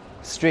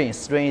string.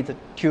 String is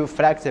too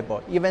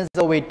flexible. Even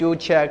though we do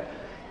check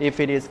if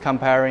it is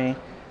comparing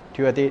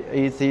to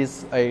is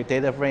this a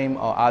data frame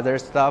or other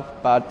stuff,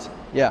 but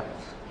yeah,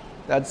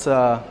 that's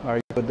a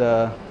very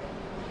good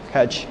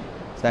catch.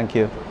 Thank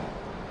you.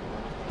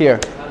 Here.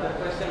 Another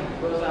question,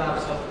 because I have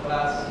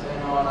subclass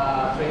and on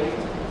trade.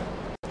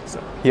 So,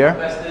 here.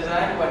 Best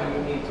design when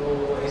you need to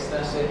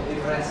instantiate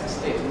different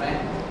statement,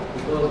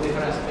 because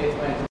different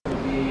statement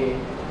will be,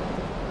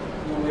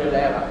 you will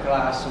have a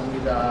class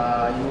with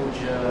a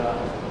huge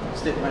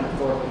statement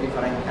for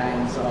different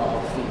kinds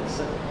of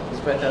things.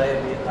 It's better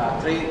have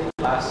a trade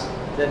class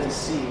that is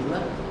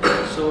sealed,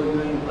 so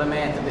you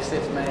implement the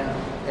statement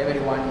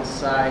everyone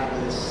inside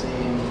the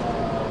same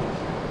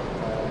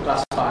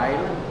class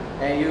file,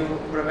 and you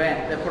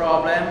prevent the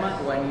problem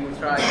when you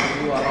try to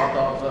do a lot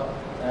of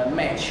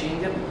matching,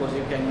 because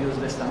you can use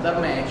the standard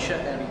match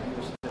and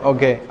reduce the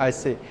Okay, I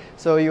see.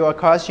 So your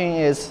question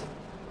is,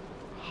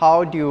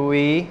 how do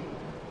we,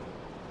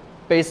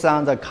 based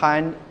on the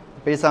type,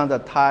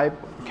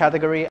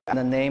 category, and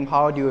the name,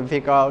 how do you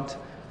figure out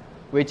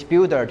which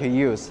builder to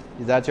use?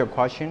 Is that your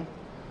question?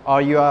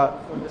 Or you are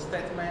for the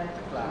statement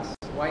class,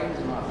 why is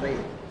not trade?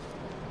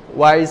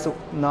 Why is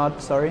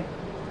not, sorry?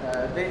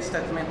 The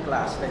statement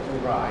class that we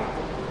write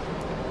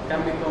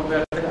can be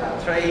converted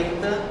a trade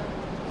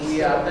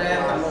via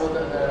that node.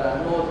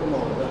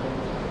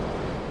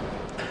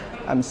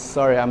 I'm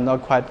sorry, I'm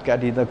not quite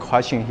getting the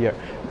question here.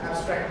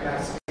 Abstract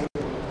class should be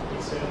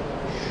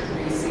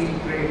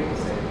sealed trade.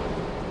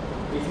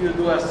 If you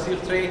do a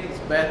sealed trade, it's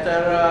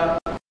better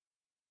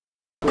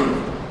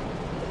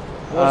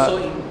also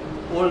in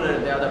all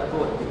the other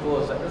code,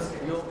 because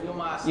you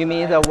must. You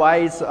mean the why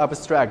is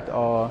abstract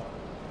or?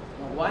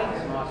 Why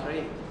is not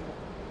trade?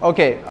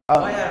 Okay.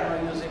 Why are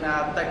you using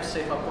a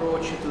type-safe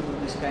approach to do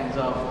these kinds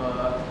of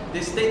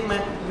the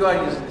statement? You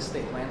are using the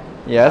statement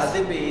Yes. as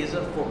the base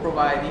for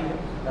providing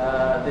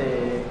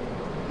the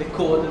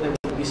code that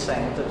will be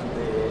sent to the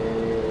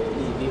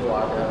Livy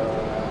or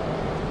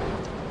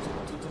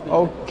the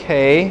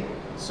Okay.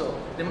 So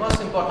the most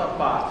important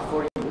part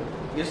for you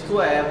is to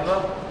have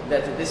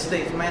that the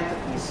statement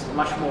is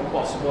much more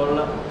possible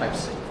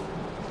type-safe.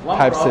 One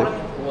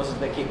problem was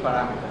the key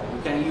parameter.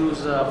 You can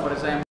use, for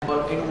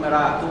example,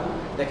 enumeratum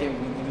that can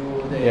give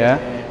you a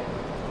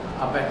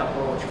better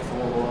approach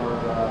for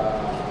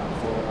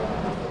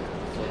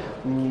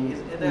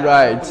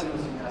right.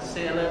 Using a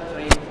cell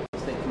trade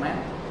statement,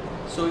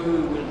 so you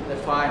will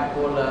define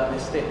all the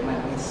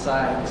statement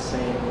inside the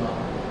same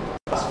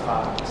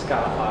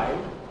Scala file.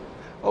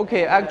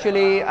 Okay,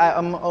 actually, I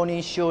am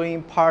only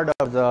showing part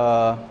of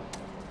the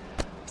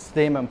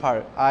statement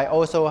part. I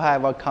also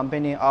have a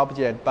company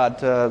object, but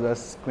the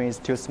screen is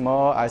too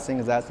small. I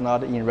think that's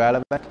not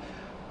irrelevant.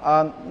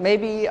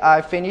 Maybe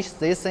I finish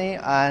this thing,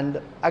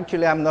 and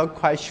actually I'm not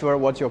quite sure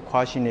what your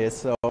question is.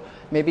 So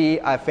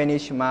maybe I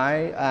finish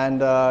mine,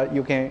 and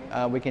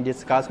we can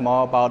discuss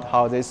more about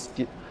how this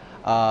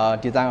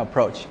design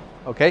approach.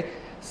 Okay.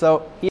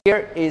 So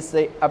here is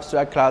the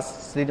abstract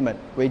class statement,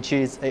 which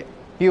is a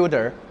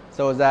builder,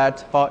 so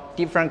that for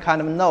different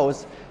kind of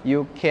nodes,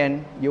 you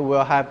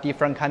will have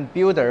different kind of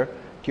builder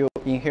to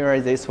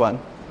inherit this one.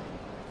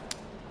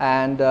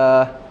 And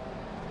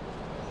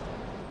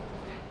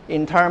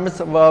in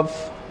terms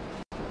of,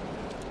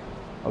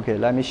 okay,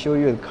 let me show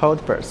you the code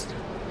first.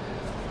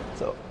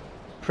 So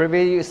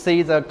previously you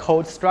see the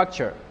code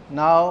structure.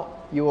 Now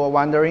you are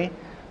wondering,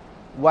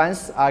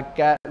 once I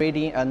get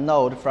reading a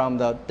node from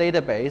the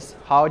database,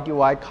 how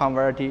do I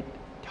convert it?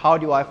 How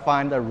do I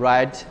find the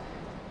right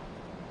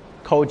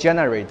code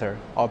generator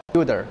or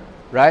builder,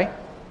 right?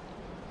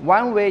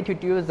 One way to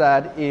do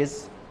that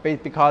is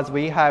because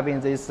we have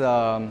in this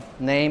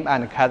name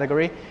and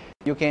category,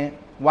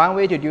 one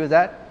way to do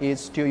that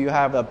is you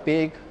have a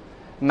big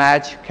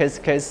match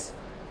case,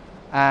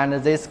 and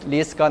this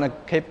list gonna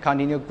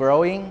continue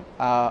growing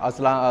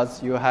as long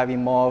as you're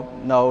having more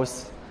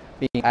nodes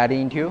being added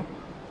into,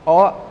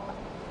 or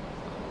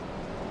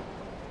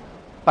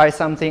by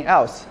something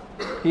else.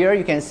 Here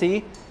you can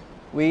see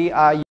we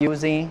are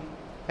using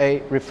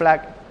a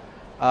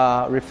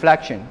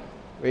reflection,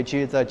 which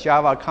is a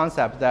Java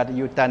concept that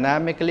you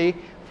dynamically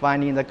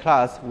find in the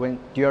class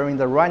during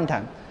the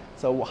runtime.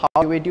 So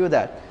how do we do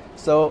that?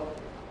 So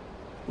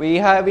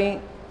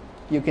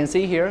you can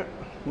see here,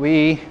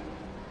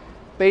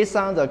 based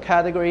on the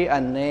category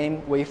and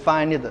name, we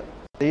find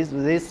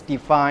this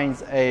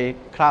defines a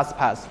class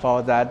path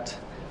for that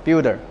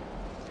builder.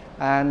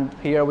 And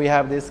here we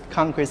have this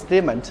concrete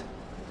statement.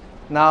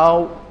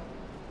 Now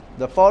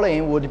the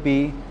following would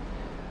be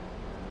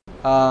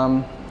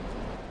find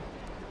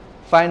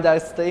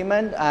that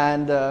statement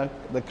and the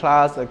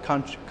class, the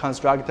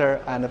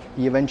constructor, and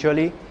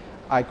eventually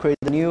I create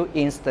a new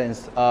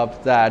instance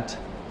of that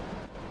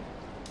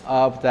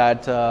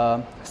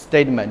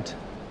statement.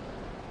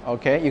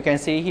 Okay, you can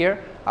see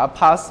here are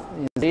passed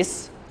in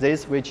this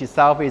which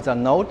itself is a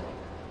node,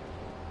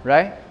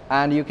 right?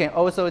 And you can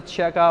also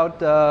check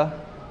out,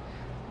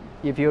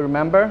 if you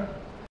remember,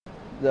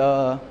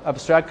 the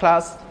abstract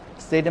class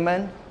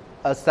statement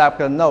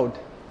accept a node.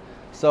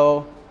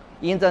 So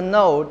in the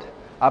node,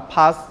 I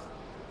pass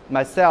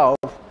myself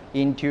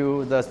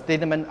into the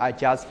statement I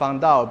just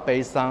found out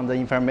based on the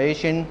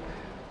information,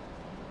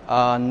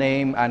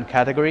 name and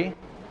category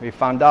we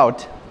found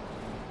out.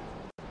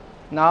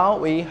 Now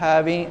we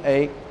having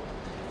a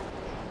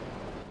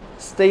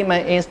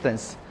statement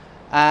instance,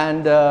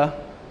 and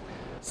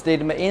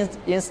statement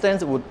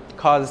instance would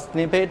call a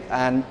snippet,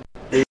 and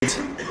it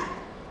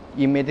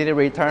immediately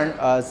return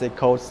as a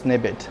code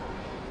snippet.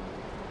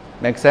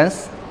 Make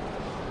sense?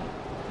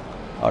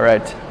 All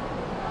right.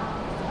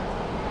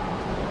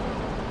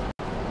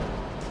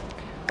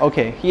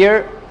 Okay,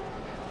 here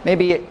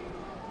maybe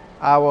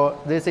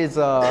this is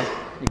an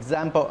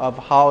example of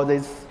how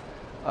this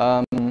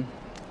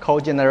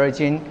code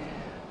generation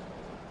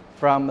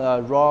from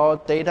raw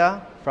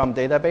data from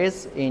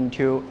database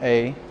into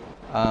a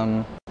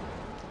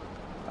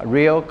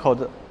real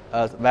code,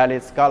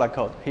 valid Scala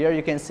code. Here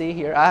you can see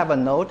here I have a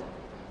node,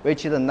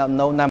 which is a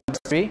node number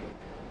 3,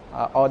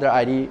 order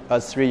ID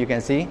as 3 you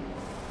can see.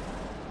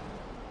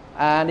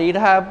 And it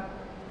have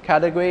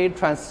category,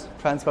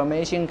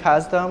 transformation,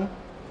 custom,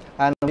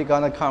 and we're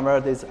gonna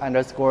convert this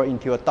underscore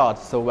into a dot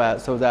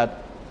so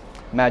that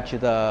match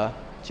the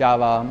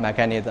Java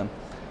mechanism.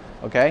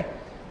 Okay,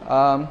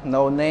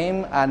 no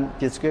name and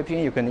description,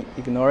 you can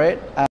ignore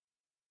it. And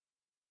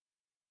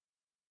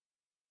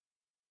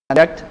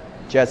object,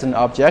 JSON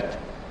object.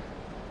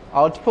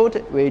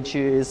 Output, which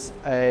is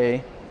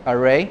a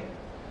array.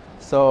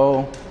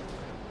 So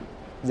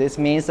this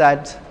means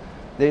that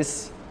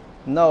this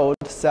node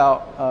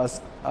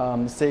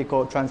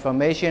SQL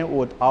transformation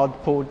would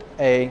output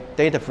a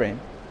data frame,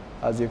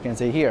 as you can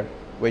see here,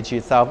 which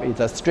itself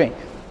is a string.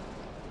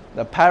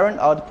 The parent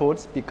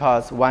outputs,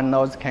 because one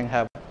node can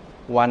have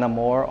one or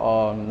more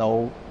or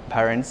no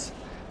parents,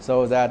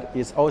 so that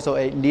is also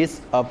a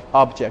list of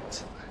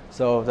objects.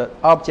 So the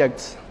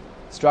object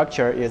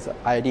structure is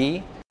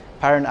ID,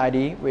 parent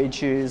ID,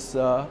 which is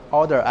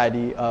order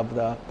ID of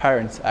the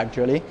parents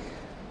actually,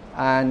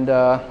 and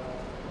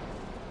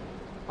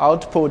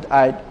output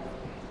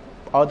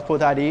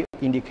ID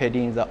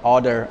indicating the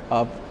order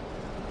of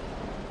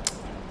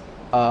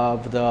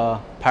the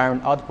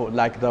parent output,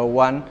 like the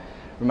one.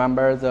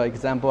 Remember the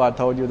example I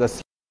told you,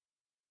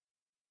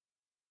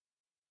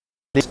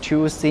 these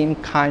two same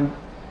type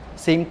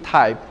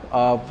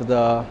of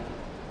the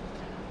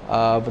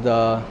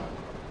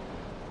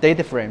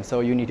data frame.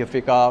 So you need to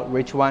figure out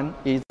which one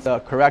is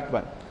the correct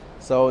one.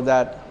 So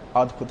that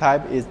output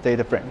type is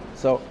data frame.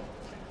 So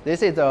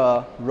this is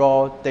a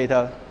raw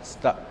data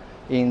stuff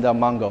in the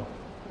Mongo.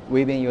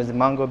 We've been using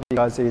Mongo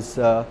because it's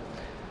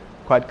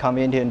quite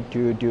convenient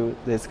to do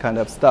this kind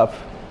of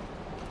stuff.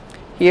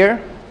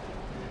 Here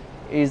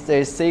is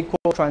a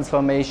SQL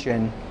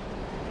transformation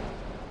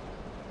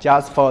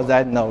just for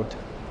that node.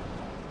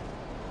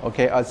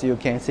 Okay, as you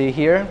can see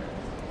here,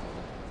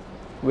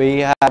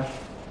 we have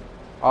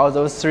all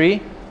those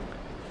three.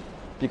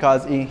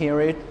 Because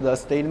inherit the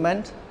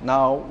statement,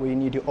 now we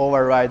need to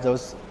override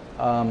those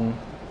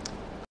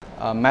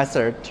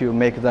methods to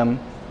make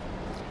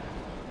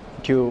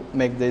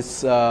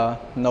this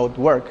node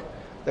work.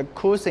 The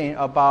cool thing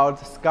about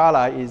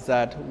Scala is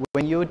that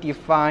when you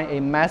define a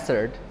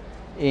method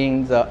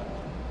in the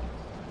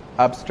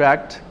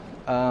abstract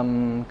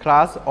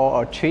class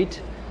or a treat,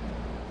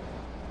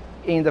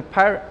 in the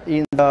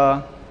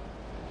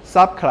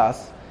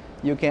subclass,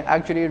 you can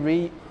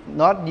actually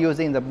not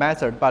using the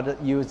method,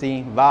 but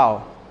using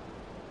val,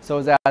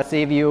 so that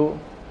save you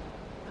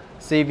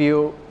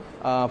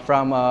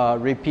from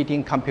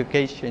repeating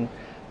computation.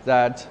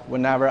 That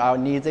whenever I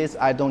need this,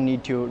 I don't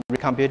need to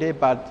recompute it,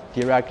 but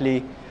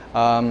directly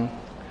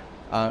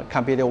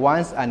compute it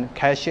once and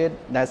cache it.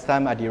 Next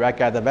time I directly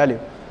get the value.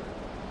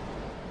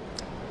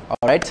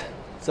 All right.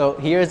 So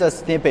here's a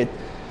snippet,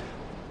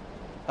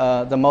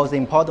 the most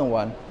important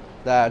one.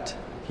 That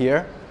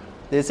here,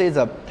 this is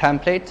a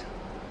template.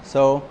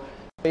 So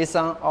based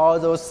on all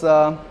those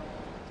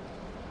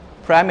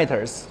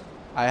parameters,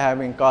 I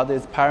haven't got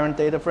this parent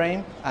data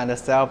frame and a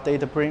self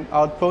data frame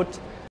output,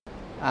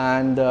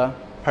 and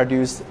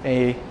produce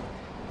a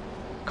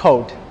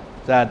code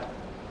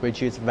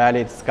which is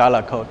valid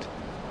Scala code.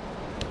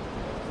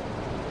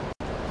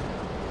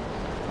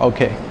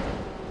 Okay.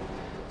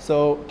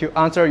 So to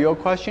answer your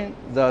question,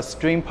 the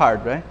string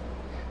part, right?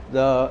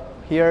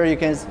 Here you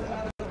can.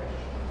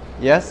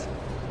 Yes.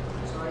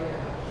 Sorry.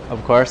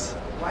 Of course.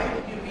 Why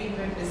did you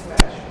reinvent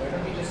dispatch? Why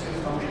don't you just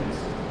use functions?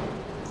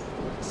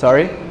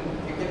 Sorry? You can,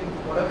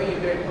 whatever you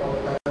get, all the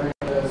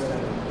parameters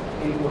and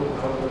input,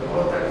 output,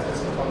 all of that is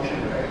just a function,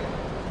 right?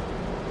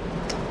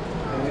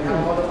 And you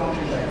have all the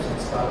function types in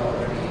Scala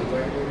already.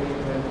 Why do you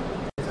reinvent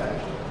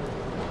dispatch?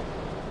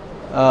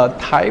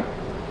 Type? I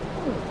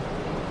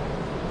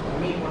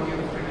mean, what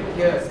you've written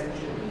here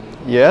essentially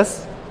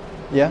Yes.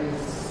 Yeah.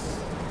 is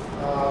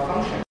a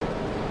function.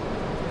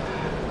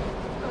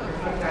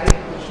 Different type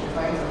which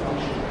defines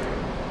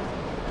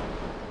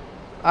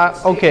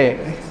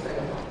Okay.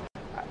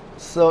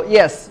 So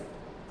yes,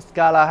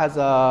 Scala has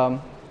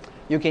a,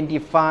 you can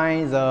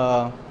define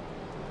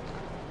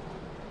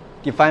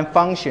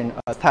function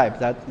as type.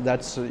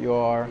 That's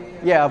your,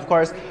 yeah, of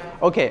course.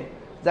 Okay,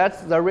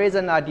 that's the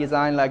reason I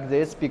designed like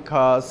this,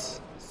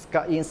 because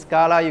in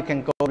Scala you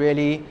can go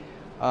really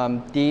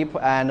deep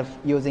and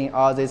using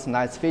all these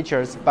nice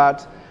features.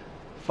 But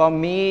for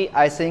me,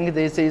 I think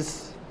this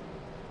is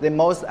the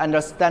most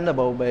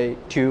understandable way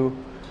to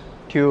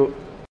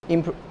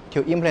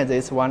implement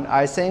this one.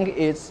 I think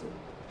it's,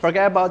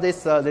 forget about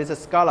this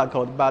Scala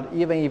code, but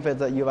even if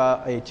you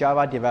are a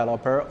Java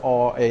developer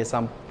or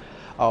some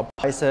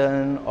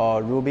Python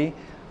or Ruby,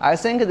 I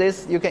think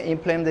this, you can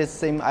implement this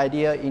same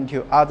idea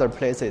into other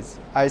places.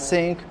 I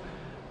think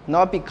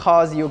not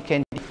because you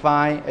can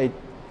define a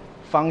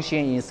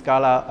function in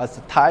Scala as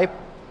a type,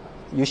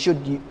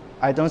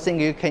 I don't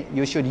think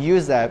you should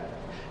use that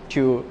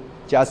to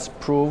just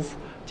prove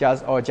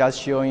or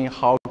just showing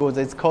how good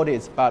this code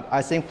is. But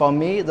I think for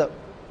me, the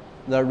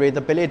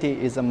readability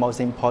is the most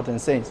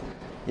important thing.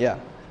 Yeah,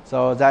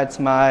 so that's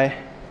my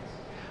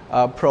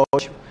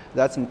approach.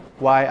 That's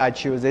why I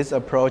choose this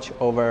approach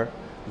over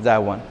that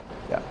one.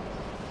 Yeah.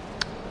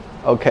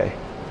 Okay.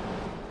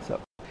 So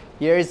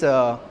here is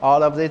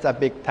all of these are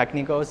big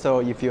technical. So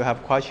if you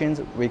have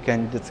questions, we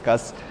can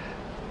discuss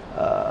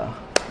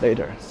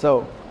later.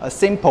 So a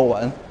simple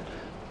one.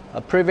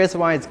 A previous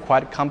one is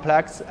quite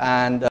complex,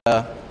 and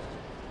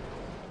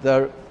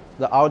the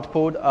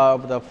output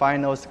of the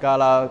final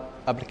Scala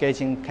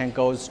application can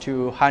go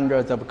to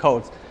hundreds of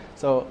codes.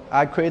 So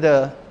I create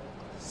a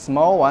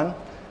small one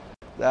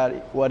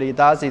that what it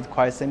does is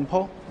quite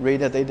simple.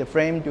 Read a data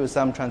frame, do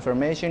some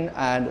transformation,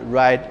 and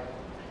write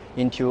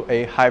into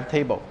a Hive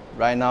table.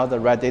 Right now, the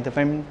write data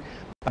frame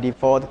by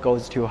default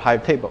goes to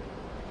Hive table.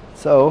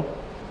 So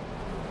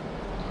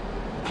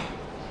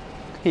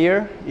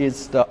here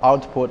is the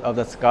output of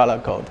the Scala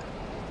code.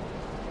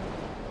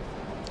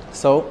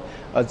 So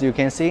as you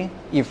can see,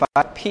 if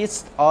I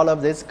paste all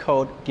of this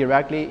code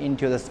directly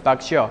into the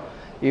Spark shell,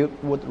 it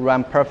would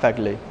run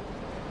perfectly,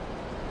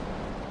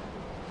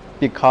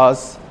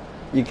 because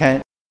you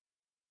can,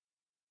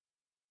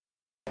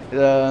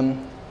 the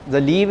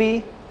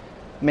Livy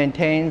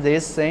maintain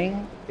this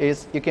thing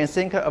is, you can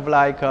think of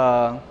like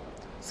a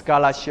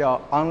Scala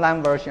shell,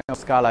 online version of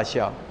Scala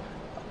shell,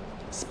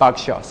 Spark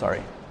shell,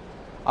 sorry,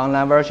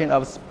 online version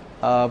of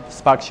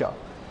Spark shell.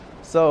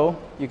 So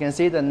you can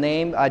see the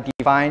name I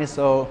defined.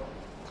 So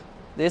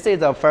this is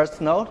the first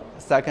node,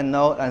 second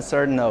node, and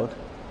third node.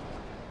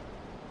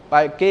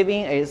 By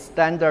giving a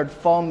standard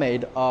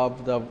format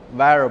of the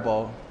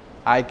variable,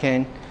 I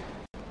can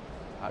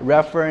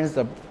reference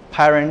the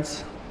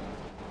parent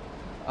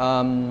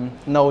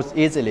nodes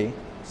easily.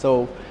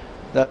 So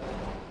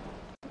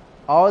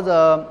all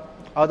the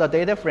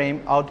data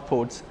frame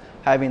outputs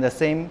having the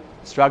same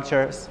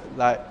structures,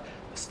 like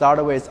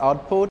start with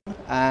output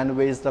and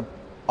with the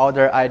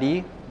order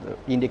ID,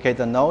 indicate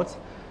the nodes,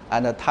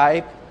 and the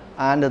type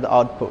and the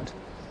output.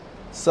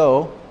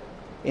 So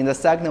in the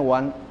second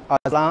one,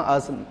 as long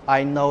as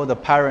I know the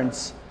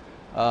parent's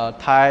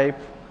type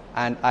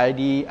and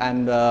ID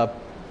and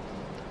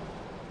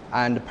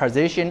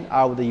position,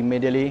 I would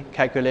immediately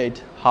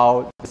calculate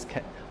how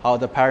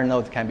the parent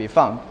node can be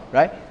found,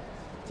 right?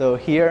 So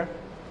here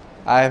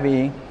I have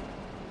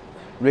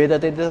read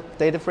the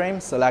data frame,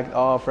 select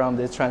all from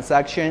these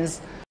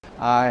transactions,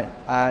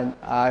 and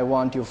I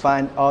want to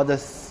find all the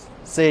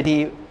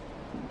city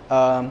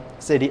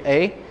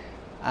A,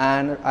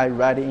 and I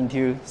write it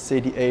into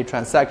city A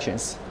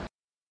transactions.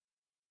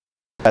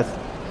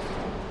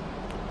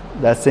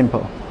 That's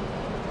simple.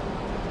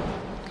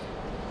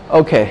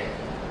 Okay.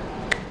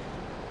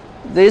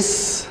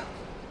 This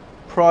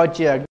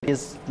project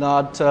is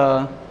not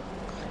all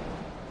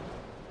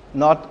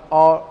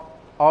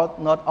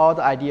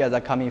the ideas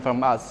are coming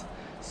from us.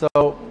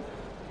 So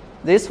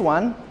this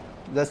one,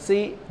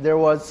 there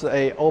was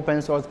an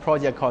open source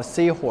project called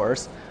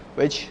Seahorse,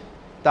 which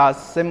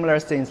does similar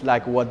things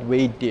like what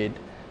we did.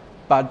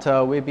 But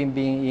we've been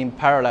being in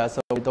parallel,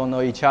 so we don't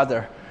know each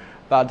other.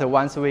 But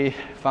once we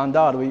found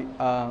out, we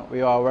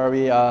are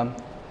very,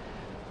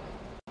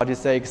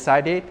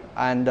 excited,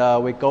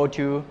 and we go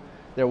to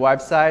their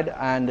website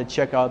and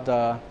check out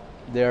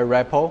their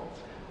repo.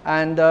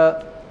 And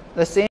the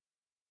same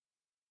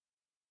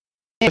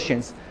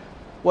solutions,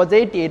 what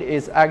they did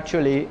is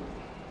actually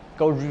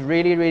go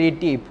really, really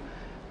deep,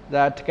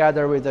 that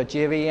together with the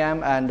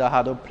JVM and the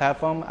Hadoop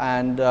platform,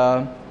 and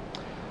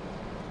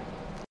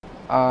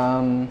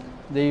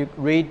they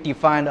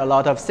redefined a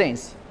lot of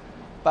things.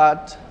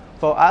 But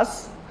for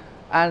us,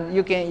 and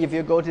if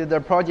you go to the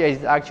project,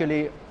 it's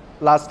actually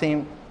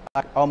lasting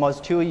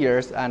almost 2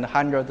 years and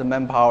hundreds of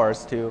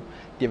man-hours to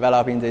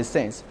developing these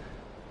things.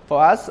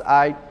 For us,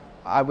 I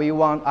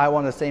want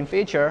the same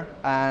feature,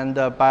 and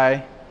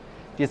by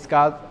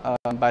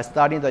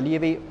studying the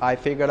Livy, I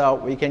figured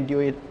out we can do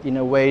it in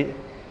a way,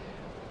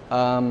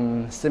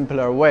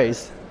 simpler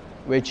ways,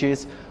 which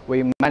is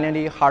we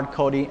manually hard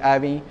coding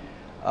every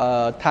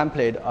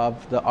template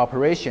of the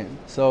operation,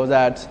 so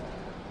that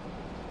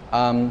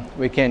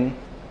we can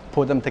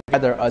put them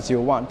together as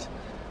you want.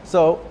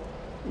 So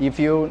if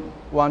you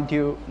want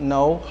to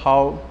know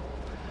how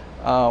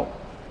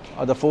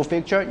the full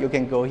picture, you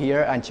can go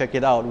here and check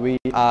it out.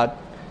 What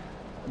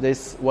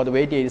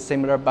we did is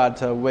similar,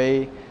 but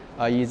way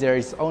easier.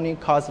 It's only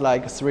cost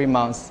like 3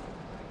 months.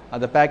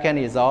 The backend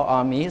is all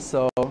on me,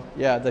 so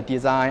yeah, the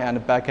design and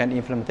the backend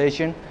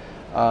implementation,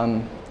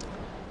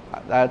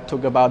 that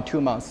took about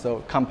 2 months.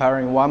 So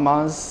comparing 1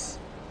 month,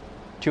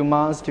 2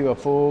 months to a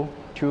full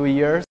 2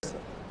 years,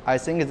 I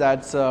think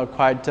that's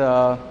quite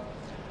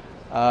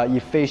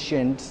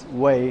efficient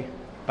way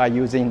by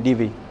using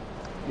Livy.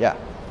 Yeah.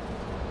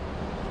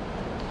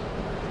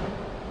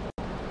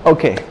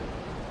 Okay,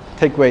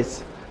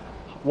 takeaways.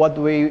 What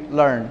do we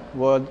learn?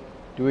 What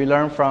do we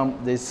learn from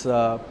this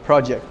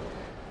project?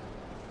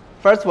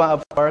 First one,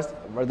 of course,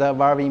 the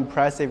very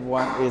impressive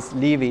one is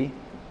Livy.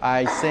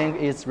 I think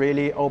it's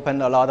really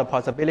opened a lot of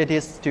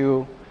possibilities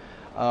to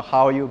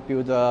how you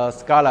build a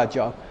Scala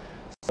job.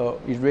 So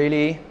it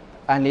really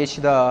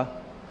unleashed the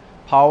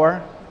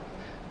power.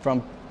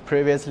 From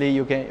previously,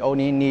 you can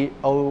only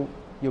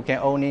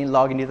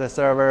log into the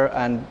server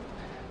and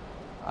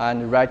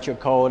write your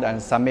code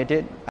and submit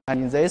it.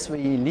 And in this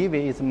way,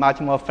 Livy is much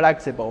more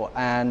flexible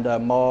and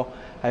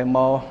have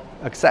more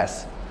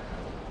access.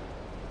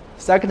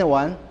 Second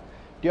one,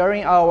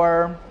 during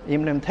our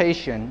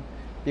implementation,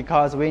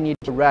 because we need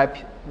to wrap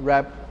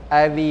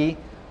every,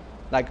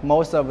 like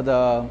most of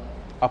the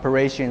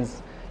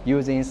operations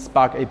using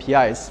Spark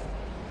APIs.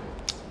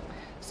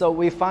 So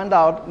we found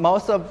out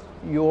most of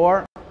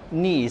your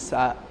needs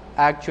are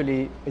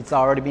actually, it's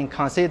already been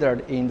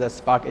considered in the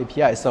Spark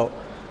API. So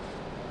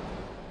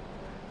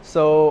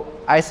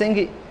I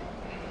think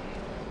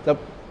the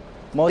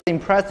most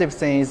impressive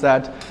thing is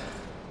that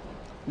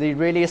they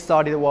really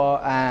started well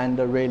and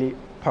really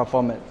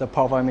the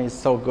performance is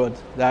so good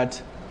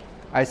that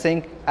I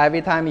think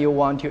every time you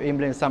want to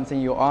implement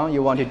something you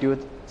want to do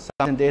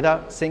some data,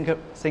 think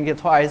it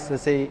twice to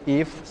see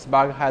if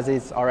Spark has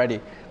it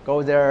already.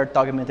 Go there,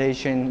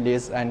 documentation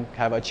list, and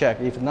have a check.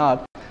 If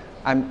not,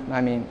 I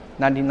mean,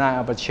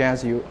 99%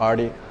 chance you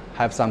already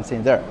have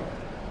something there.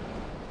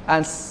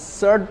 And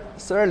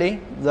thirdly,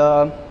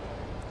 the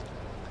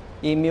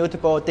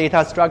immutable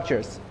data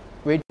structures,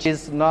 which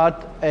is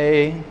not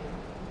a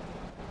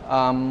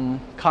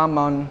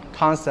common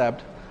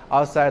concept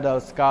outside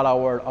of Scala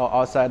world or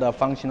outside of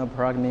functional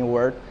programming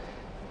world,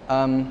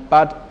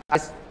 but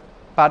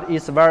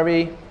it's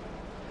very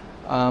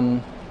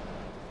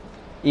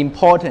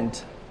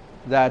important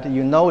that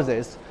you know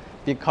this,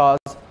 because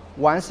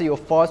once you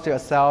force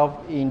yourself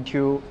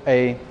into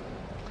a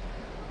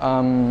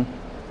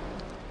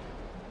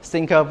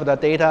think of the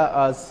data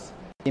as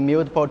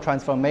immutable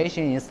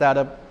transformation instead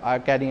of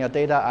getting a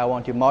data, I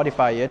want to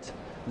modify it,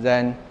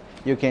 then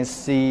you can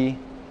see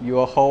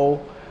your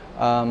whole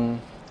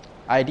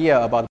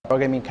idea about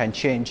programming can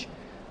change.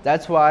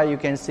 That's why you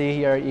can see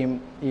here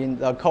in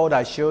the code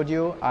I showed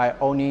you, I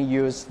only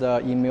use the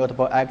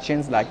immutable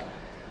actions like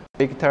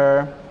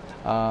vector,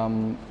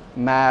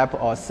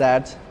 map, or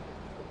set.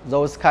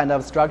 Those kind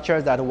of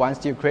structures that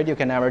once you create, you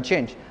can never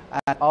change.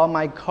 And all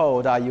my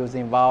code are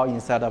using var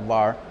instead of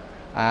var.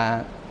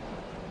 I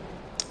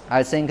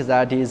think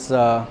that is,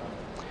 that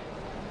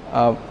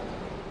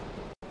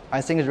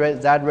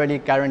really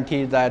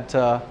guarantees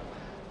that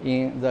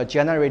in the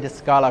generated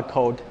Scala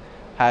code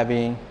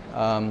having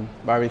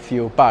very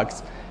few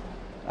bugs,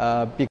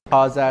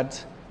 because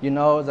that, you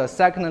know, the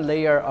second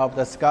layer of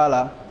the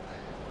Scala,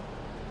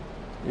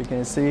 you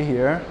can see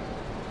here.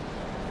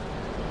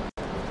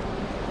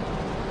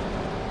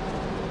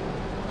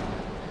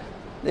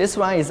 This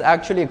one is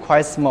actually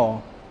quite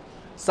small.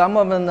 Some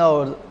of the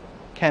nodes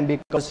can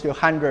be close to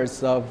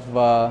hundreds of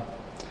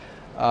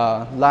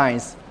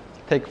lines.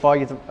 Take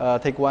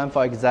one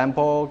for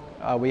example.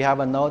 We have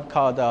a node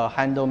called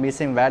handle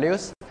missing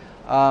values.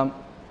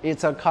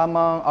 It's a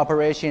common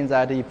operation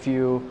that if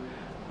you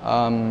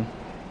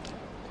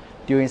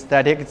doing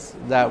statics,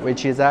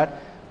 which is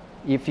that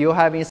if you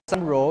having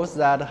some rows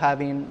that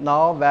having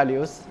null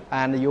values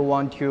and you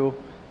want to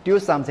do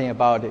something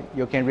about it,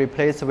 you can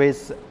replace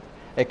with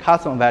a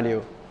custom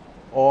value,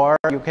 or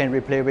you can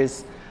replace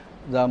with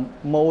the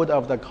mode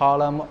of the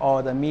column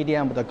or the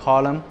medium of the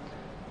column,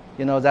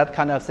 you know, that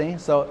kind of thing.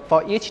 So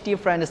for each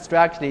different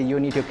strategy, you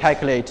need to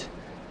calculate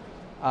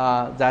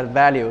that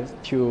value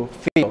to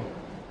fill,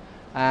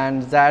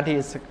 and that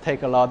is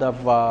take a lot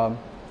of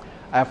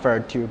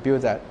effort to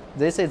build that.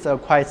 This is a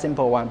quite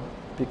simple one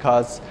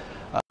because,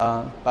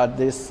 but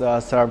this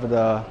serves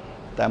the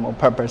demo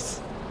purpose.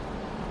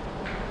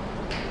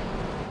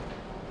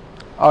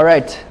 All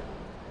right.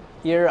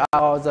 Here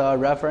are the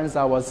reference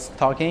I was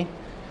talking.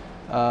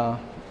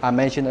 I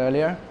mentioned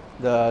earlier,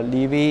 the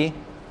Livy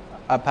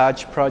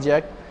Apache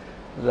project,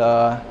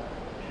 the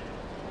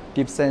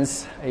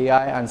DeepSense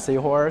AI and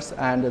Seahorse,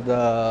 and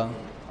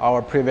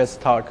our previous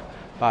talk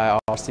by our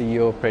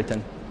CEO,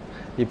 Peyton.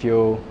 If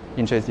you're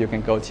interested, you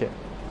can go to it.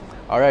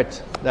 All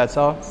right, that's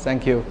all.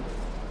 Thank you.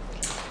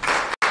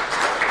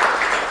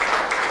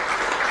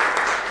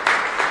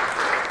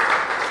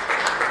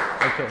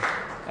 Okay,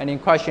 any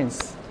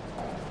questions?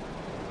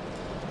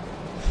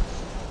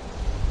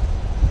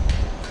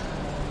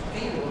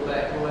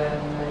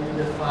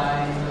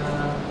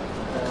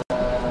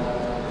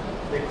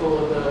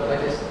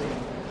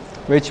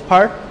 Which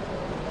part?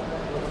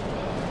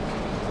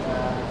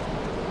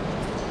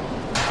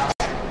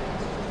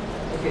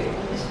 Okay,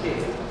 in this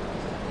case,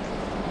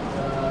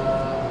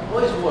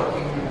 what is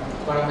working?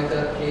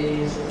 Parameter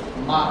case,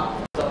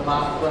 map, the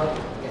map.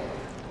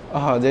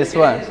 Oh, this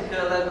Again, one. it's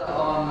colored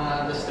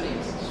on the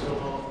strings,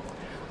 so.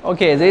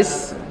 Okay,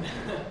 this.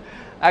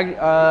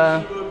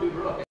 It will be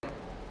broken.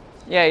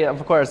 Yeah,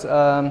 of course.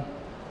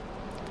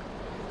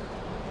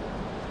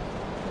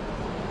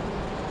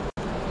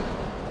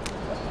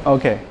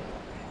 Okay,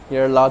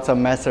 here are lots of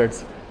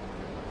methods.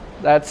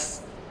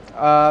 That's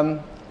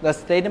the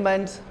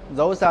statement.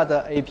 Those are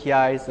the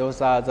APIs. Those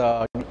are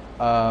the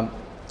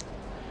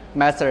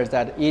methods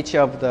that each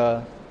of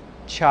the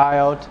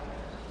child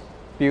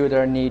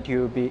builder need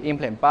to be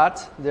implemented.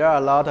 But there are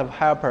a lot of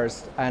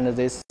helpers, and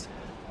this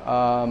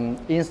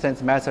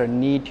instance method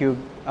need to.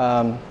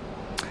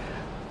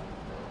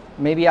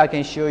 Maybe I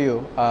can show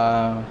you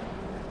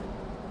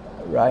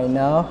right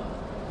now.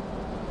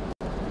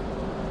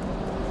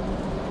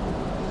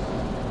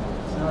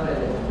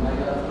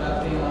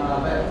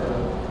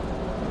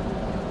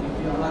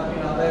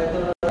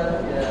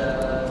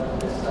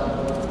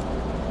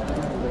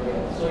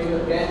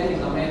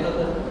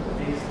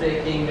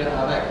 Taking a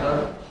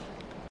vector.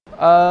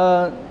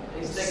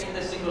 It's taking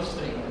the single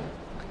string.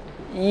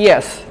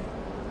 Yes.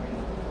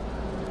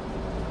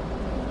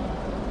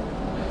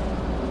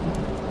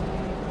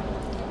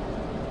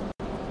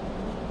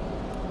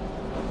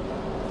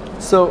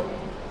 So,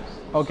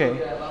 okay.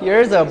 So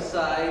Here's a.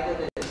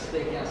 Side it's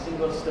taking a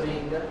single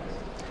string.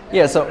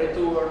 Yeah. So.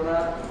 Return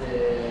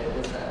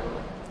the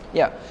value.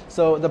 Yeah.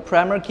 So the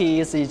primary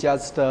key is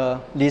just a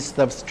list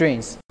of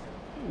strings,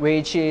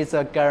 which is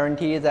a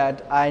guarantee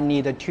that I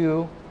need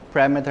two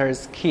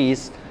parameters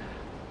keys.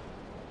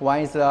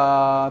 One is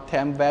a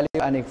temp value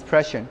and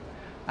expression.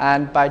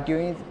 And by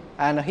doing,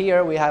 and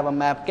here we have a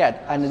map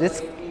get. And this.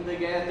 So in the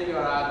get, you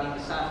are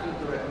adding something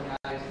to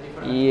recognize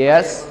different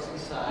Yes.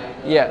 variables inside.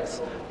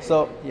 Yes.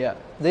 So yeah,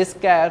 this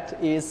get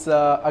is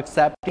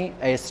accepting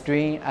a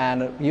string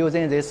and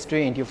using this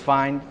string to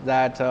find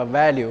that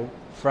value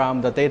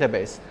from the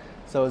database.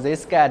 So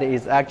this get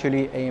is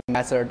actually a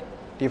method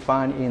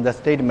defined in the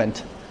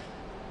statement.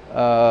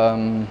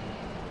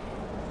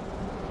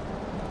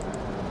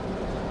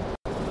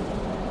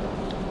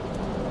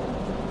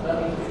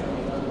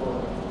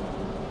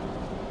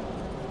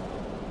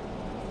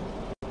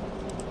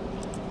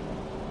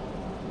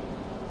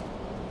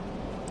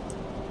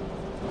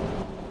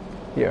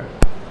 Here.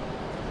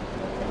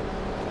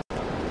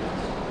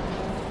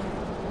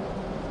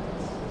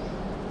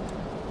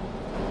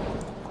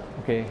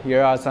 Okay,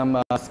 here are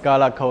some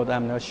Scala code.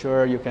 I'm not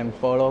sure you can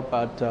follow,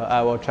 but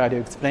I will try to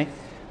explain.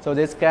 So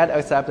this get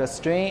accepts a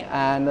string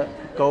and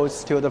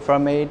goes to the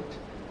format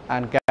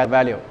and get a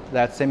value.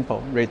 That's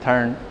simple.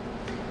 Return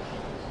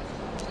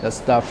the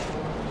stuff.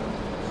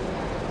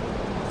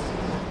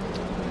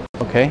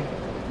 Okay.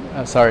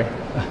 Sorry.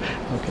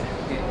 Okay.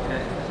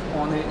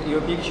 On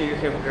your picture, you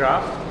have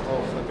graph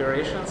of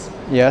operations.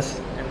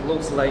 Yes. And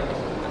looks like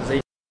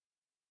they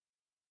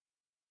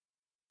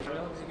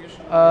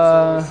execution.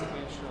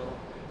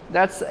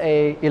 That's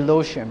a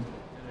illusion.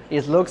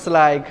 It looks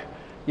like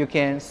you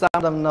can, some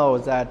of them know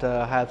that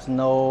has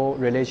no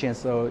relation,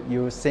 so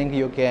you think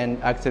you can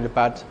execute,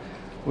 but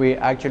we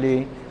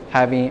actually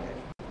having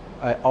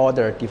an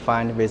order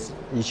defined with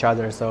each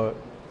other. So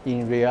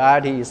in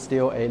reality, it's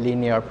still a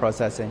linear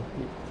processing,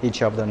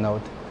 each of the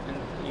node. And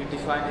you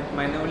define it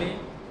manually?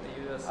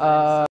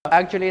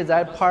 Actually,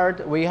 that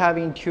part we have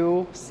in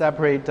two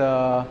separate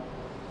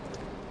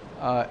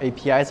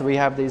APIs. We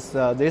have this.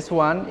 This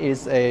one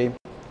is a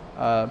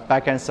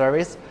backend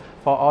service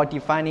for all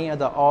defining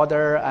the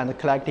order and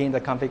collecting the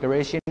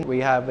configuration. We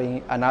have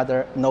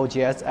another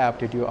Node.js app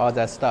to do all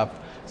that stuff.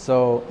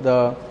 So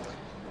the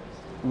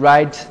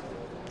write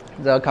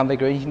the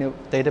configuration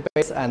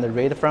database and the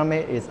read from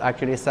it is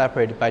actually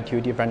separated by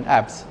two different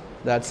apps.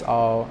 That's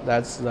all.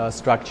 That's the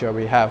structure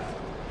we have.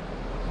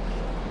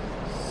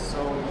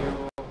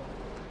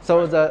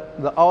 So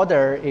the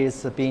order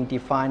is being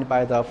defined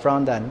by the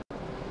front end.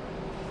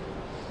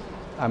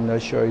 I'm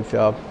not sure if you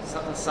have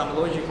some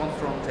logic on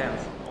front end,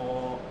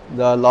 or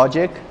the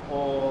logic,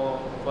 or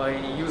by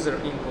user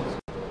input.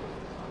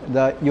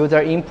 The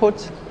user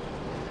input.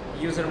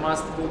 User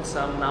must put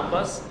some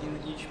numbers in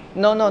each.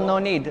 No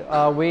need.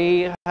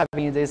 We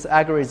having this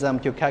algorithm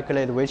to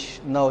calculate which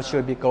node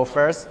should go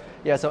first.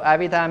 Yeah. So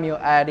every time you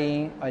add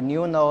in a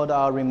new node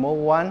or remove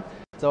one,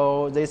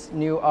 so this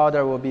new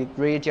order will be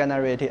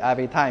regenerated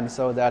every time,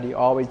 so that you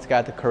always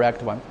get the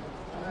correct one.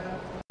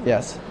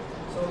 Yes.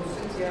 So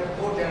since you have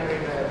code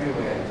generator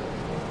everywhere,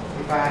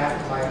 if I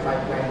have my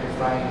pipeline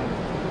defined,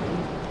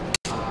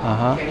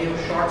 can you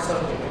short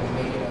circuit and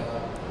make it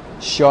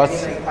a short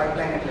like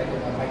pipeline it like a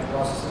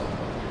microprocessor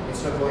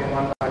instead of going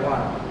one by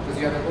one? Because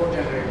you have the code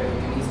generator, you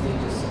can easily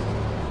just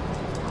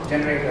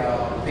generate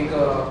a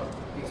bigger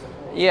piece of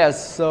code.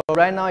 Yes. So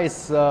right now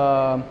it's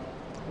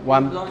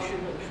one. You don't should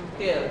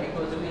care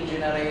because we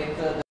generate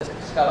the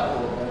Scala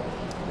code.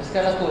 The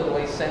Scala code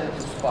was sent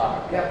to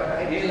Spark. Yeah, but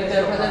I it's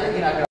interpreted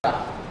in a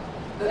graph.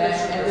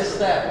 And the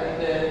steps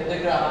in the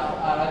graph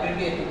are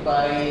aggregated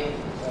by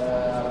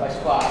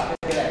Spark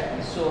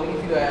directly. So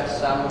if you have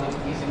some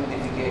easy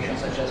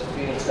modifications such as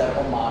field step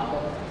or mark,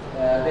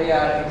 they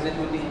are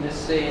executing the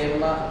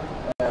same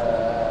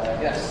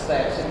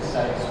steps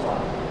inside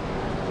Spark.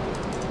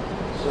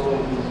 So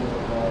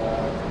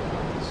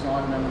it's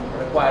not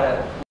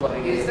required to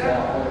aggregate. Is that?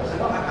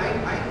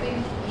 I think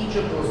each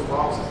of those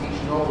boxes,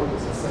 each node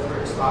is a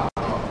separate slot.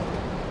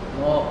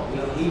 No,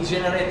 he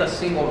generates a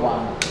single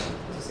one.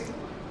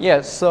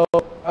 Yes, so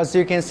as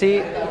you can see,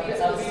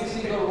 Every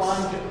single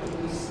one,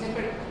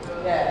 Snippet.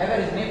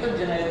 every snippet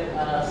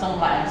generates some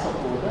lines of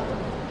code,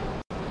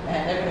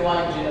 and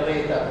everyone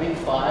generates a big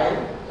file.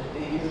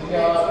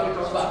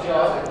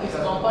 It's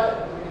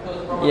compiled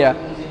because probably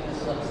using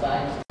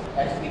sometimes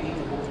SPT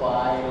to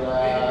compile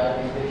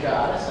the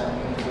jars and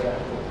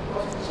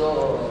so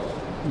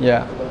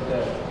yeah.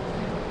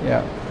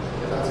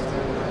 That's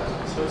exactly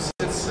right. So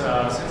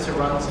since it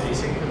runs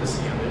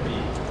asynchronously on Livy,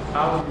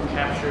 how do you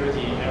capture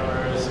the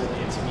errors and the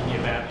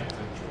intermediate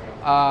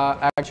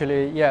values?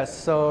 Actually, yes.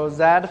 So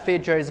that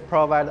feature is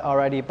provided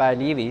already by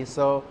Livy.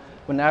 So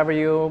whenever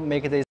you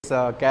make this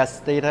get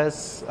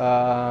status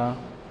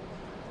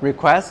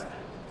request,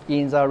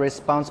 in the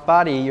response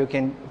body, you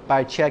can,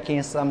 by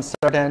checking some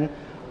certain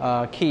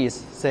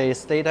keys, say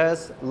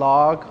status,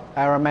 log,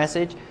 error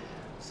message.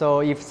 So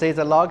if say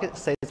the log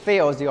says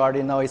fails, you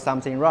already know it's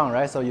something wrong,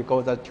 right? So you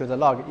go to the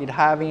log. It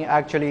having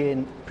actually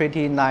a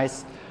pretty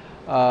nice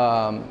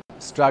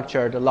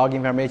structured log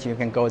information. You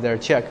can go there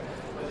check.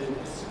 But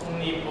it's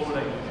only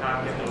polling, you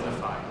can't get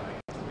notified.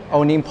 Like,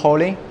 Only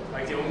polling?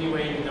 like the only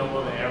way you know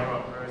what the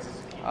error occurs is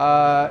to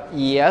keep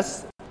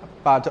Yes,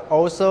 but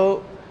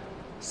also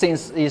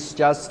since it's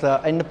just the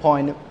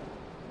endpoint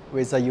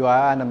with a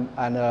UI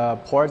and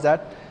port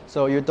that,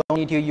 so you don't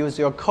need to use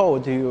your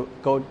code to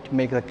go to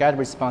make the get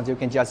response. You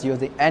can just use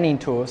the any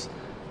tools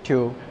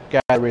to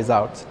get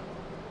results,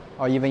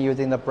 or even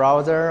using the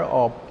browser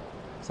or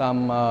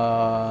some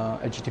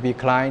HTTP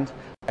client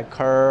like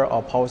Curl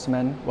or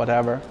Postman,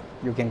 whatever.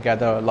 You can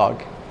get a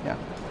log. Yeah.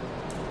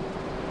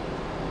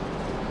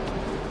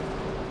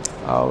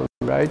 All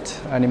right.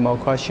 Any more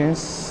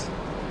questions?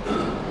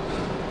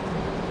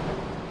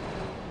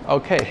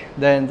 Okay,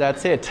 then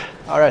that's it.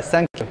 All right,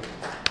 thank you.